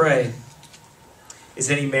 Let him pray. Is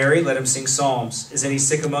any merry? Let him sing psalms. Is any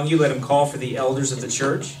sick among you? Let him call for the elders of the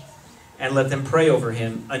church, and let them pray over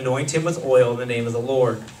him. Anoint him with oil in the name of the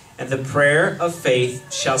Lord. And the prayer of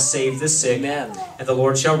faith shall save the sick, Amen. and the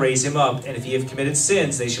Lord shall raise him up. And if he have committed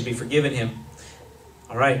sins, they shall be forgiven him.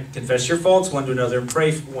 All right, confess your faults one to another, and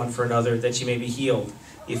pray one for another, that ye may be healed.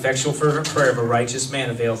 The effectual fervent prayer of a righteous man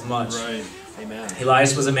availeth much. Right. Amen.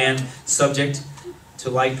 Elias was a man subject to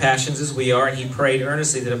like passions as we are, and he prayed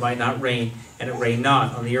earnestly that it might not rain, and it rained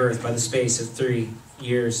not on the earth by the space of 3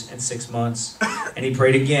 years and 6 months. And he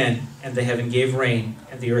prayed again, and the heaven gave rain,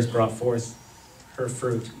 and the earth brought forth her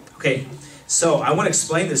fruit. Okay, so I want to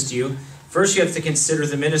explain this to you. First, you have to consider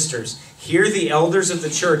the ministers. Here, the elders of the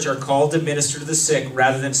church are called to minister to the sick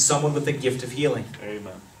rather than someone with the gift of healing.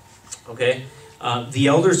 Amen. Okay? The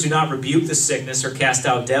elders do not rebuke the sickness or cast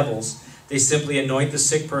out devils. They simply anoint the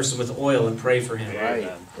sick person with oil and pray for him. Right.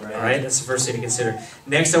 All right? That's the first thing to consider.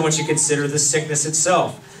 Next, I want you to consider the sickness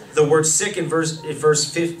itself. The word sick in verse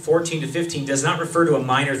 14 to 15 does not refer to a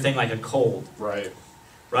minor thing like a cold. Right.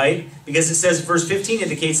 Right? Because it says, verse 15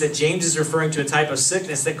 indicates that James is referring to a type of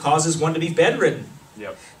sickness that causes one to be bedridden.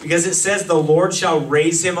 Yep. Because it says the Lord shall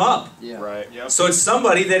raise him up. Yeah. Right. Yep. So it's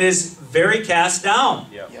somebody that is very cast down.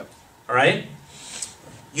 Yep. Yep. All right?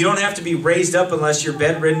 You don't have to be raised up unless you're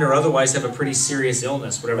bedridden or otherwise have a pretty serious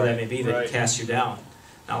illness, whatever that may be, that Right. casts you down.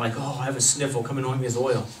 Not like, oh, I have a sniffle, come anoint me with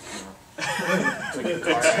oil. Like a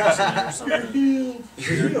car accident or something.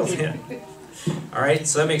 You're healed. Yeah. All right,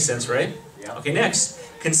 so that makes sense, right? Yeah. Okay, next.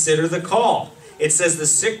 consider the call. It says the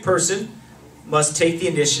sick person must take the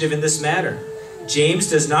initiative in this matter. James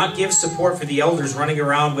does not give support for the elders running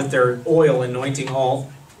around with their oil anointing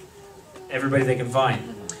everybody they can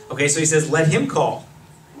find. Okay, so he says, let him call.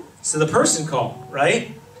 So the person call,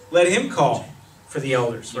 right? Let him call for the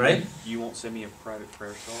elders, right? You won't send me a private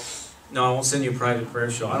prayer shawl? No, I won't send you a private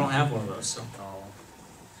prayer shawl. I don't have one of those. So.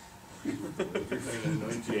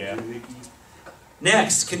 Yeah.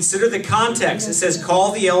 Next, consider the context. It says,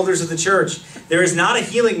 call the elders of the church. There is not a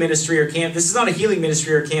healing ministry or This is not a healing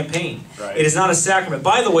ministry or campaign. Right. It is not a sacrament.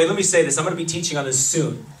 By the way, let me say this. I'm going to be teaching on this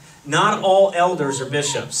soon. Not all elders are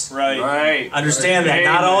bishops. Right. Understand that.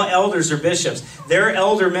 Not all elders are bishops. There are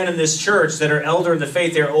elder men in this church that are elder in the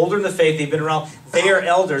faith. They're older in the faith. They've been around. They are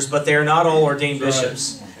elders, but they are not all ordained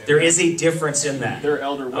bishops. There is a difference in that. They're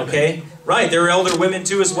elder women. Okay? Right. There are elder women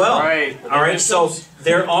too as well. Right. All right. So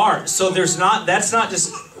there are. So there's not. That's not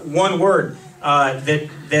just one word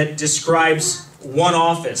that describes one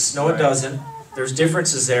office. No, it doesn't. There's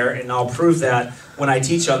differences there, and I'll prove that when I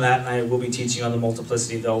teach on that, and I will be teaching on the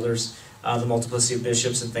multiplicity of elders, the multiplicity of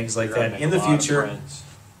bishops, and things like that. In the future,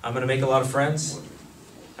 I'm going to make a lot of friends.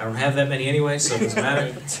 I don't have that many anyway, so it doesn't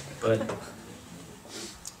matter. But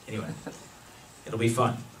anyway, it'll be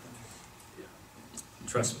fun.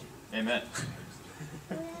 Trust me. Amen.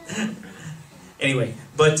 Anyway,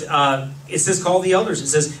 but it says call the elders. It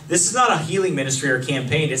says this is not a healing ministry or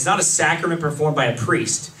campaign. It's not a sacrament performed by a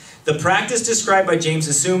priest. The practice described by James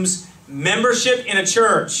assumes membership in a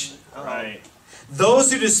church. Right.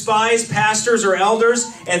 Those who despise pastors or elders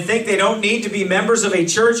and think they don't need to be members of a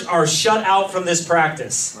church are shut out from this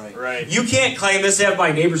practice. Right. You can't claim this, have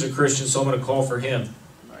my neighbor's a Christian, so I'm going to call for him.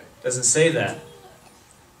 Doesn't say that.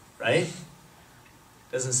 Right?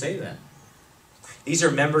 Doesn't say that. These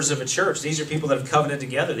are members of a church. These are people that have covenanted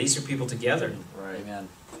together. These are people together. Right. Amen.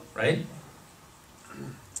 Right?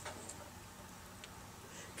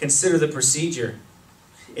 Consider the procedure.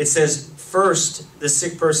 It says, first, the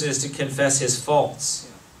sick person is to confess his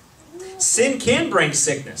faults. Sin can bring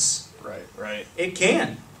sickness. Right. It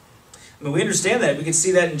can. I mean, we understand that. We can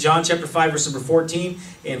see that in John chapter 5, verse number 14,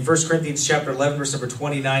 in 1 Corinthians chapter 11, verse number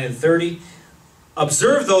 29 and 30.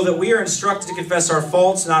 Observe, though, that we are instructed to confess our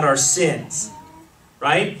faults, not our sins.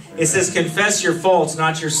 Right? It says, confess your faults,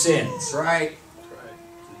 not your sins. Right.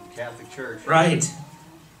 Catholic Church. Right.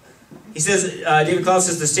 He says, David Klaus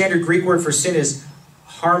says, the standard Greek word for sin is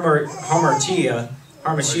hamartia,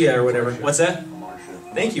 or whatever. What's that?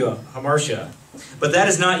 Hamartia. Thank you, hamartia. But that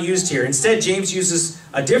is not used here. Instead, James uses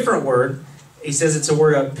a different word. He says it's a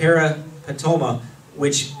word, parapatoma,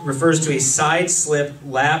 which refers to a side slip,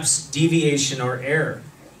 lapse, deviation, or error.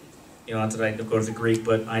 You know, not that I go to the Greek,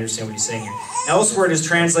 but I understand what he's saying here. Elsewhere, it is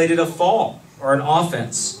translated a fall, or an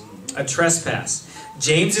offense, a trespass.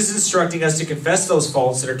 James is instructing us to confess those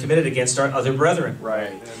faults that are committed against our other brethren.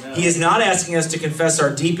 Right. He is not asking us to confess our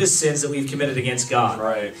deepest sins that we've committed against God.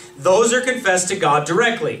 Right. Those are confessed to God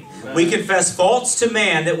directly. Amen. We confess faults to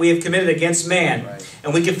man that we have committed against man. Right.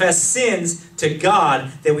 And we confess sins to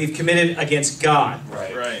God that we've committed against God.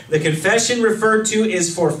 Right. The confession referred to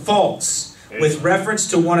is for faults with reference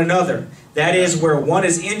to one another. That is where one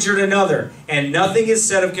has injured another. And nothing is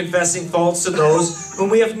said of confessing faults to those whom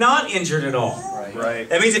we have not injured at all. Right.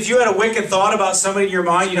 That means if you had a wicked thought about somebody in your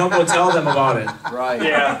mind, you don't go tell them about it. Right.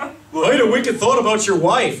 Yeah. I had a wicked thought about your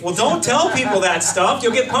wife. Well, don't tell people that stuff.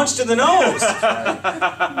 You'll get punched in the nose.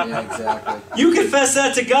 Yeah, exactly. You confess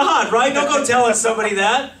that to God, right? Don't go telling somebody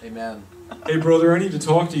that. Amen. Hey, brother, I need to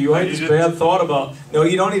talk to you. I had this bad thought about... No,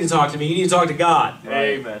 you don't need to talk to me. You need to talk to God.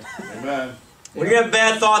 Amen. Amen. When you have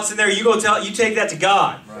bad thoughts in there, you take that to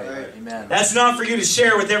God. Right. Amen. That's not for you to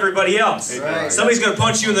share with everybody else. Right. Somebody's going to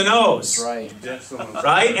punch you in the nose. Right.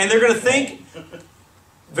 Right? And they're going to think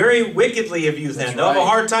very wickedly of you then. That's They'll have a right.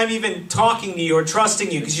 hard time even talking to you or trusting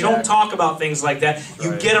you because you don't talk about things like that.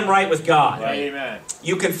 You get them right with God. Amen.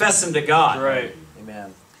 You confess them to God. Right.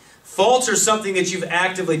 Amen. Faults are something that you've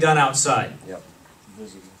actively done outside. Yep.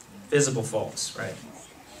 Visible. Visible faults, right.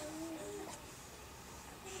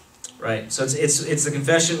 Right, so it's the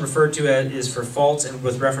confession referred to as is for faults and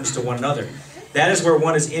with reference to one another. That is where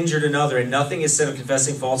one has injured another, and nothing is said of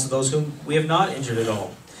confessing faults to those whom we have not injured at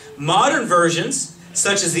all. Modern versions,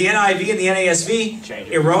 such as the NIV and the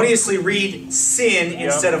NASV, erroneously read sin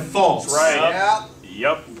instead of faults. Right.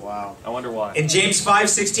 Yep. Wow. I wonder why. In James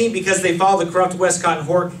 5:16, because they follow the corrupt Westcott and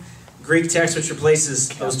Hort Greek text, which replaces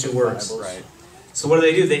those two words. Right. So what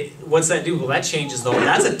do? What's that do? Well, that changes the whole.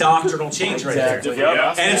 That's a doctrinal change right there. Exactly.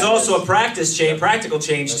 Yep. And it's also a practical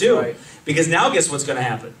change too. Right. Because now guess what's going to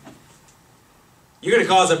happen? You're going to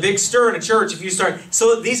cause a big stir in a church if you start.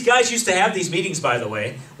 So these guys used to have these meetings, by the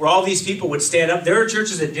way, where all these people would stand up. There are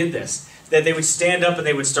churches that did this, that they would stand up and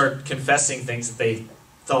they would start confessing things that they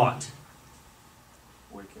thought.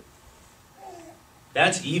 Wicked.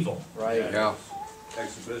 That's evil. Right. Yeah.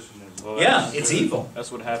 Exhibitionism. Well, Yeah, that's- it's evil.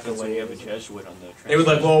 That's what happens when you have a Jesuit on the They were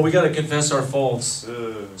like, well, we got to confess our faults.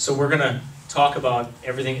 Ugh. So we're going to talk about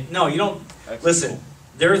everything. No, you don't. Listen,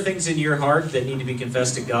 there are things in your heart that need to be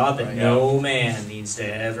confessed to God that no man needs to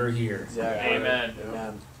ever hear. Exactly. Amen.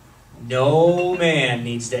 Amen. No man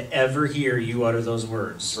needs to ever hear you utter those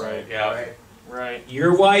words. Right. Yeah. Right.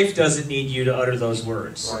 Your wife doesn't need you to utter those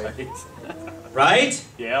words. Right. Right?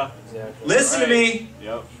 Yeah. Exactly. Listen to me.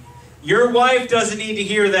 Yep. Your wife doesn't need to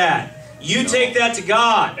hear that. You take that to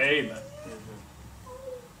God. Amen.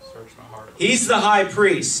 Search my heart. He's the high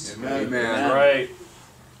priest. Amen. Right.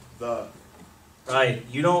 The Right?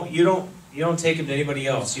 You don't take him to anybody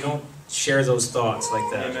else. You don't share those thoughts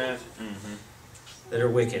like that Amen. that are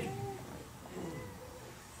wicked.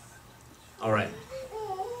 All right.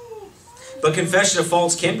 But confession of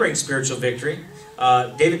faults can bring spiritual victory.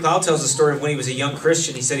 David Cloud tells the story of when he was a young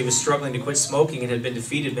Christian. He said he was struggling to quit smoking and had been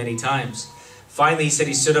defeated many times. Finally, he said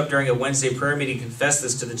he stood up during a Wednesday prayer meeting, confessed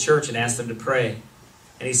this to the church, and asked them to pray.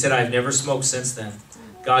 And he said, I've never smoked since then.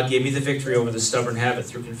 God gave me the victory over the stubborn habit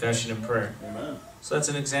through confession and prayer. Amen. So that's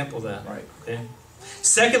an example of that. Right. Okay.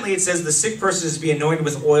 Secondly, it says the sick person is to be anointed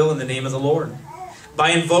with oil in the name of the Lord.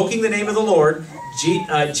 By invoking the name of the Lord,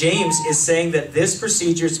 James is saying that this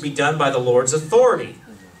procedure is to be done by the Lord's authority.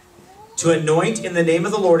 To anoint in the name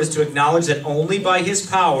of the Lord is to acknowledge that only by His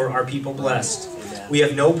power are people blessed. We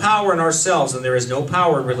have no power in ourselves, and there is no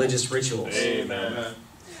power in religious rituals. Amen.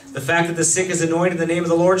 The fact that the sick is anointed in the name of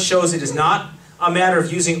the Lord shows it is not a matter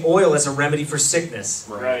of using oil as a remedy for sickness,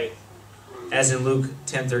 Right. as in Luke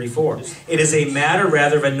 10:34. It is a matter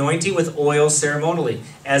rather of anointing with oil ceremonially,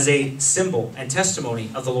 as a symbol and testimony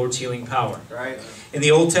of the Lord's healing power. Right. In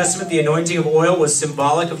the Old Testament, the anointing of oil was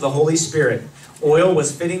symbolic of the Holy Spirit. Oil was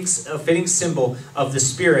a fitting symbol of the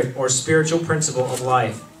Spirit or spiritual principle of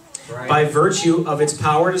life. Right. By virtue of its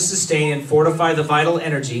power to sustain and fortify the vital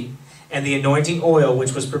energy, and the anointing oil,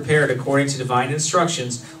 which was prepared according to divine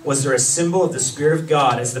instructions, was there a symbol of the Spirit of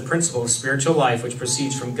God as the principle of spiritual life which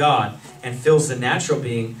proceeds from God and fills the natural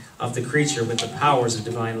being of the creature with the powers of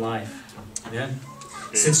divine life. Amen.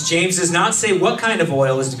 Since James does not say what kind of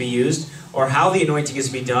oil is to be used or how the anointing is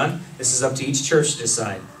to be done, this is up to each church to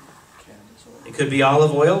decide. It could be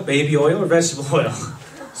olive oil, baby oil, or vegetable oil.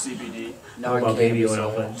 CBD. I don't know about baby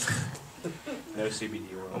oil, but No CBD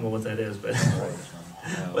I oil. don't know what that is, but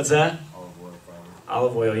what's that?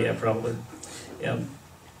 Olive oil, yeah, probably. Yeah.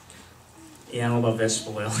 Yeah, I don't know about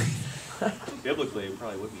vegetable oil. Biblically, it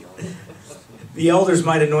probably would be olive. The elders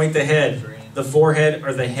might anoint the head, the forehead,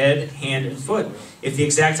 or the head, hand, and foot. If the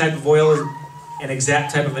exact type of oil and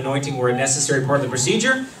exact type of anointing were a necessary part of the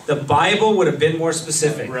procedure, the Bible would have been more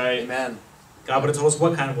specific. Right. Amen. God would have told us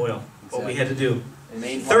what kind of oil, what we had to do. The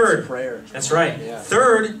main Third. part's prayer. That's right. Yeah.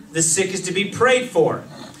 Third, the sick is to be prayed for.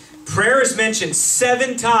 Prayer is mentioned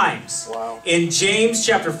 7 times Wow. in James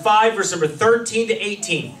chapter 5, verse number 13 to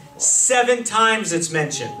 18. 7 times it's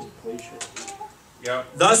mentioned. Completion. Yep.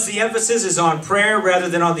 Thus, the emphasis is on prayer rather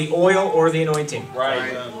than on the oil or the anointing.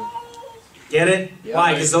 Right. Get it? Yeah.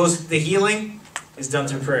 Why? Because the healing is done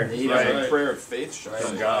through prayer. Right. Prayer of faith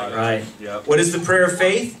from God. Right. Yep. What is the prayer of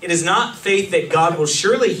faith? It is not faith that God will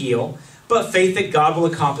surely heal, but faith that God will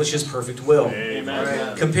accomplish His perfect will.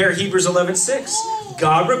 Amen. Compare Hebrews 11:6.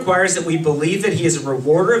 God requires that we believe that He is a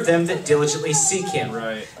rewarder of them that diligently seek Him.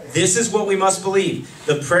 Right. This is what we must believe.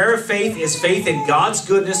 The prayer of faith is faith in God's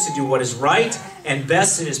goodness to do what is right and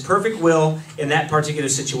best in His perfect will in that particular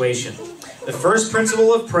situation. The first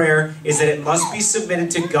principle of prayer is that it must be submitted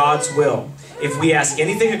to God's will. If we ask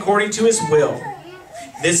anything according to His will,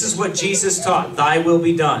 this is what Jesus taught, thy will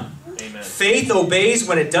be done. Amen. Faith obeys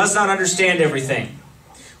when it does not understand everything.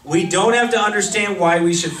 We don't have to understand why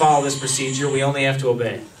we should follow this procedure. We only have to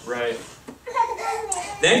obey. Right.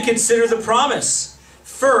 Then consider the promise.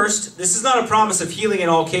 First, this is not a promise of healing in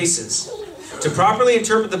all cases. To properly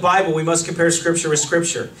interpret the Bible, we must compare Scripture with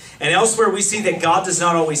Scripture. And elsewhere, we see that God does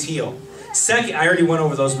not always heal. Second, I already went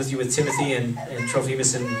over those with you with Timothy and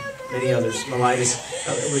Trophimus and many others.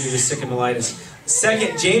 Mellitus, when he was sick in Mellitus.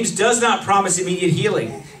 Second, James does not promise immediate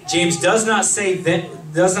healing. James does not say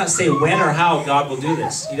when or how God will do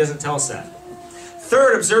this. He doesn't tell us that.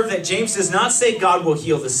 Third, observe that James does not say God will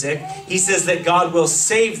heal the sick. He says that God will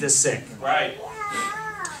save the sick. Right.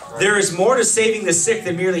 There is more to saving the sick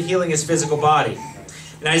than merely healing his physical body.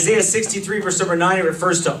 In Isaiah 63, verse number 9, it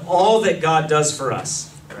refers to all that God does for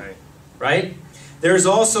us. Right. Right? There's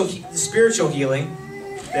also spiritual healing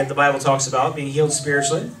that the Bible talks about, being healed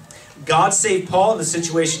spiritually. God saved Paul in the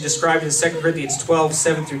situation described in 2 Corinthians 12,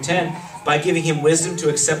 7 through 10, by giving him wisdom to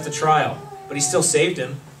accept the trial. But he still saved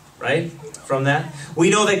him, right, from that. We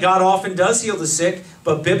know that God often does heal the sick,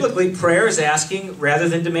 but biblically prayer is asking rather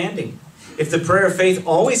than demanding. If the prayer of faith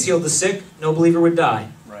always healed the sick, no believer would die.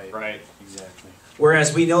 Right. Right. Exactly.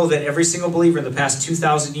 Whereas we know that every single believer in the past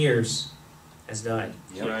 2,000 years has died.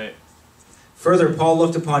 Yep. Right. Further, Paul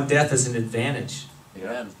looked upon death as an advantage.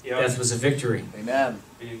 Amen. Death was a victory. Amen.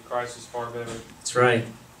 Christ is far better. That's right.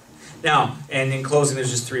 Now, and in closing,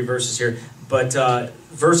 there's just 3 verses here. But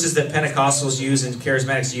verses that Pentecostals use and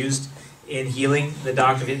Charismatics used in healing the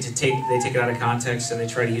doctrine, they take it out of context and they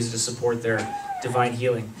try to use it to support their divine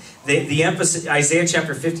healing. The emphasis, Isaiah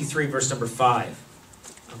chapter 53, verse number 5.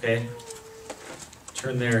 Okay?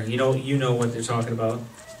 Turn there. You know what they're talking about.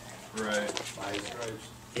 Right.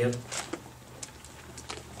 Yep.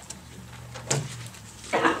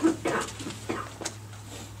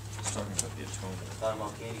 It's talking about the atonement. Talking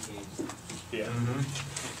about candy canes. Yeah.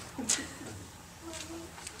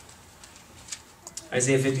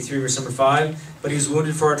 Isaiah 53, verse number 5. But he was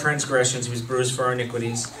wounded for our transgressions, he was bruised for our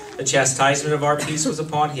iniquities. The chastisement of our peace was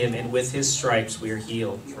upon him, and with his stripes we are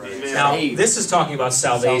healed. Amen. Now, this is talking about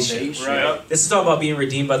salvation. Right. This is talking about being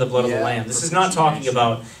redeemed by the blood of the Yeah. Lamb. This is not talking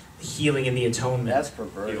about healing in the atonement. That's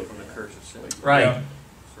perverted. Healed from the curse of sin. Right. Yeah.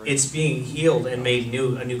 It's being healed and made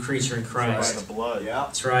a new creature in By Christ. the blood. Yeah,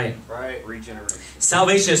 That's right. right. Regeneration.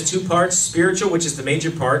 Salvation has 2 parts, spiritual, which is the major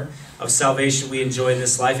part of salvation we enjoy in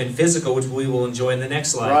this life, and physical, which we will enjoy in the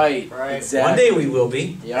next life. Right. Right. Exactly. One day we will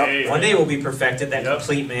be. Yep. One day we'll be perfected, that Yep.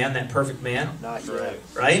 complete man, that perfect man, Not Right. yet.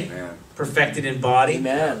 right? Man. Perfected in body,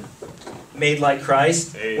 Amen. made like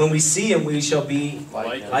Christ. Amen. When we see him, we shall be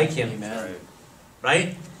like him. Amen.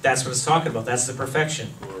 Right? That's what it's talking about. That's the perfection.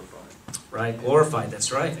 Glorified. Right? Glorified.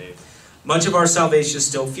 That's right. Amen. Much of our salvation is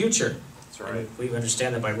still future. That's right. And we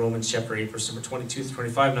understand that by Romans chapter 8, verse number 22 to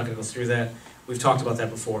 25. I'm not going to go through that. We've talked about that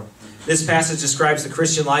before. This passage describes the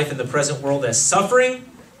Christian life in the present world as suffering,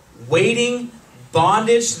 waiting,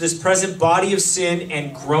 bondage to this present body of sin,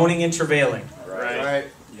 and groaning and travailing. Right. Right.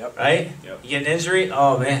 Yep. Right? Yep. You get an injury?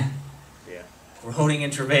 Oh, man. Yeah. Groaning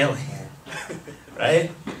and travailing.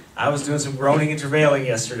 Right? I was doing some groaning and travailing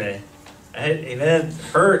yesterday. Amen.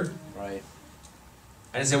 Hurt. Right.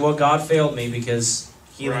 I didn't say, well, God failed me because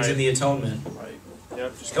healing's in Right. the atonement. Right.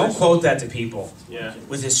 Yep. Just Don't curse- quote that to people. Yeah.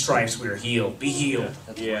 With his stripes we are healed. Be healed.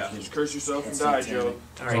 That's Yeah. wicked. Just curse yourself and That's die, satanic. Joe.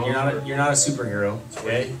 All right, you're not a superhero.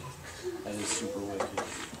 Okay. That is super wicked.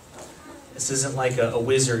 This isn't like a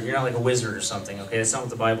wizard. You're not like a wizard or something. Okay, that's not what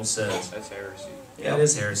the Bible says. That's heresy. Yeah, it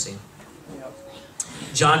is heresy. Yep.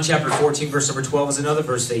 John chapter 14, verse number 12 is another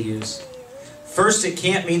verse they use. First, it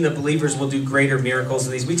can't mean that believers will do greater miracles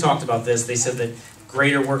than these. We talked about this. They said that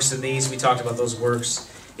greater works than these. We talked about those works.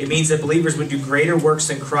 It means that believers would do greater works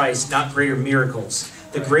than Christ, not greater miracles.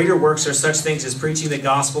 The greater works are such things as preaching the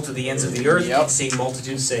gospel to the ends of the earth Yep. and seeing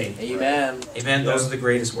multitudes saved. Amen. Amen. Those are the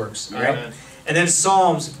greatest works. All right. Amen. And then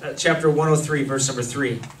Psalms chapter 103, verse number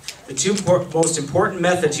 3. The 2 most important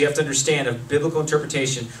methods you have to understand of biblical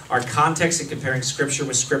interpretation are context and comparing Scripture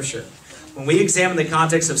with Scripture. When we examine the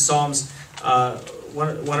context of Psalms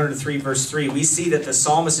 103, verse 3, we see that the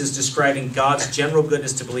psalmist is describing God's general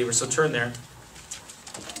goodness to believers. So turn there,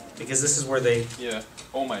 because this is where they Yeah.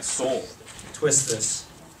 Oh, my soul. twist this.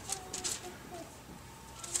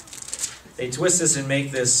 They twist this and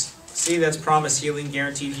make this, see, that's promised healing,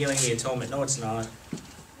 guaranteed healing, the atonement. No, it's not.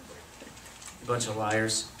 A bunch of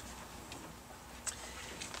liars.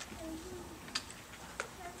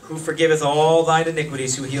 Who forgiveth all thine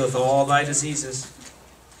iniquities, who healeth all thy diseases.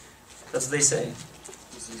 That's what they say.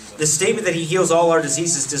 The statement that he heals all our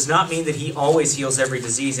diseases does not mean that he always heals every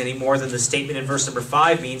disease any more than the statement in verse number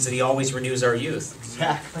 5 means that he always renews our youth.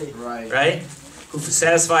 Exactly. Right. Right? Who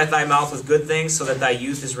satisfieth thy mouth with good things so that thy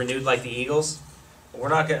youth is renewed like the eagles. We're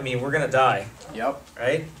not gonna, we're gonna die, Yep.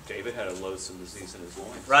 right? David had a loathsome disease in his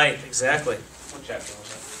loins. Right, exactly. What chapter was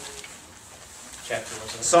that? Chapter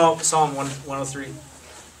was that? Psalm 103.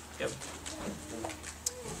 Yep.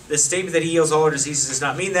 The statement that he heals all our diseases does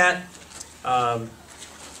not mean that.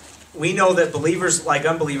 We know that believers, like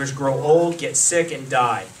unbelievers, grow old, get sick, and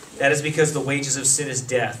die. That is because the wages of sin is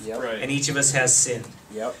death. Yep. Right. And each of us has sinned.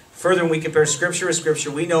 Yep. Further, when we compare Scripture with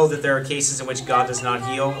Scripture, we know that there are cases in which God does not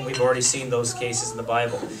heal, and we've already seen those cases in the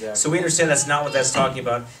Bible. Exactly. So we understand that's not what that's talking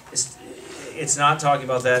about. It's not talking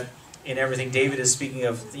about that in everything. David is speaking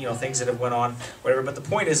of things that have went on, whatever. But the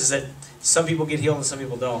point is that some people get healed and some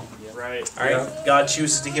people don't. Right. All right. God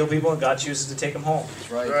chooses to heal people, and God chooses to take them home.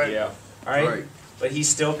 That's right. Right. Yeah. All right. Right. but He's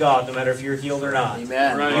still God, no matter if you're healed or not.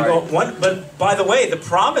 Amen. Right. You go, but by the way, the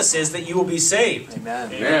promise is that you will be saved. Amen.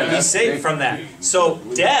 Man, Be saved from that. So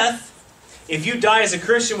death, if you die as a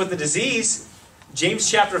Christian with the disease, James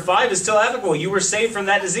chapter 5 is still applicable. You were saved from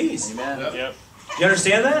that disease. Amen. Yep. You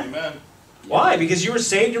understand that? Amen. Why? Because you were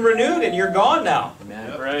saved and renewed and you're gone now.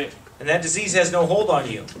 Amen. Right. And that disease has no hold on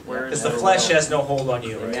you. Where Because is the that? flesh has no hold on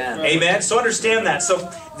you. Amen. Amen? So understand that.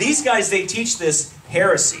 So these guys, they teach this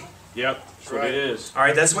heresy. Yep. That's what it is. All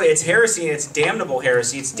right, that's what it's heresy, and it's damnable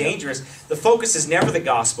heresy. It's dangerous. The focus is never the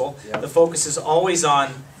gospel. Yep. The focus is always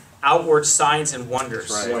on outward signs and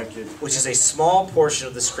wonders, which is a small portion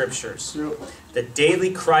of the scriptures. The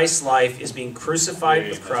daily Christ life is being crucified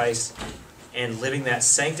with Christ and living that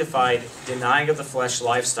sanctified, denying of the flesh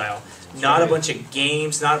lifestyle. Not a bunch of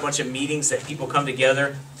games, not a bunch of meetings that people come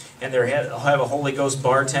together and they'll have a Holy Ghost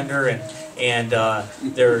bartender and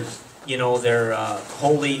they're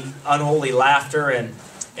holy, unholy laughter and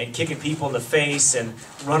kicking people in the face and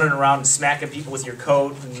running around and smacking people with your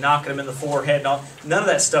coat and knocking them in the forehead. And all. None of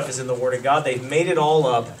that stuff is in the Word of God. They've made it all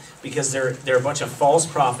up because they're a bunch of false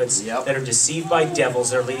prophets Yep. that are deceived by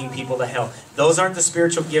devils that are leading people to hell. Those aren't the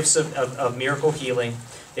spiritual gifts of miracle healing.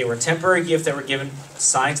 They were temporary gifts that were given,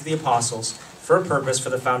 signs to the apostles, for a purpose, for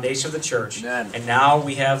the foundation of the church. Amen. And now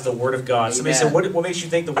we have the Word of God. Somebody said, Amen. what makes you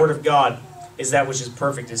think the Word of God is that which is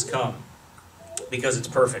perfect is come? Because it's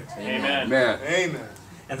perfect. Amen. Man, Amen.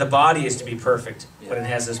 And the body is to be perfect when it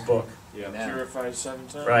has this book. Yeah. Amen. Purified 7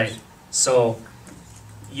 times. Right. So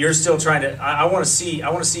you're still trying to I want to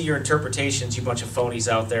see your interpretations, you bunch of phonies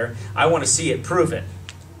out there. I want to see it. Prove it.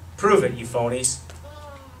 Prove it, you phonies.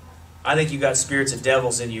 I think you got spirits of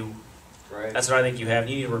devils in you. Right. That's what I think you have.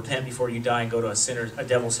 You need to repent before you die and go to a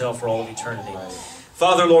devil's hell for all of eternity.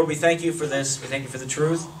 Father, Lord, we thank you for this. We thank you for the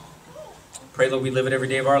truth. Pray, Lord, we live it every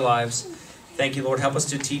day of our lives. Thank you, Lord. Help us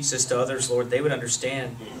to teach this to others, Lord. They would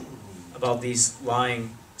understand about these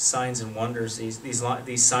lying signs and wonders,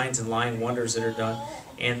 these signs and lying wonders that are done,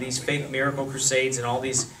 and these fake miracle crusades and all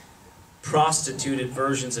these prostituted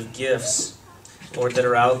versions of gifts, Lord, that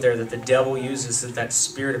are out there that the devil uses, that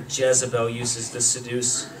spirit of Jezebel uses to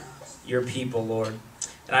seduce your people, Lord.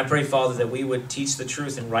 And I pray, Father, that we would teach the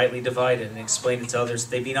truth and rightly divide it and explain it to others.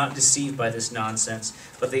 They be not deceived by this nonsense,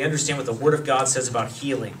 but they understand what the Word of God says about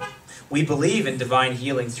healing. We believe in divine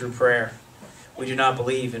healing through prayer. We do not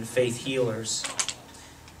believe in faith healers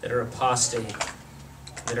that are apostate,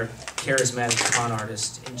 that are charismatic con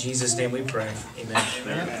artists. In Jesus' name we pray. Amen.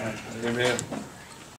 amen.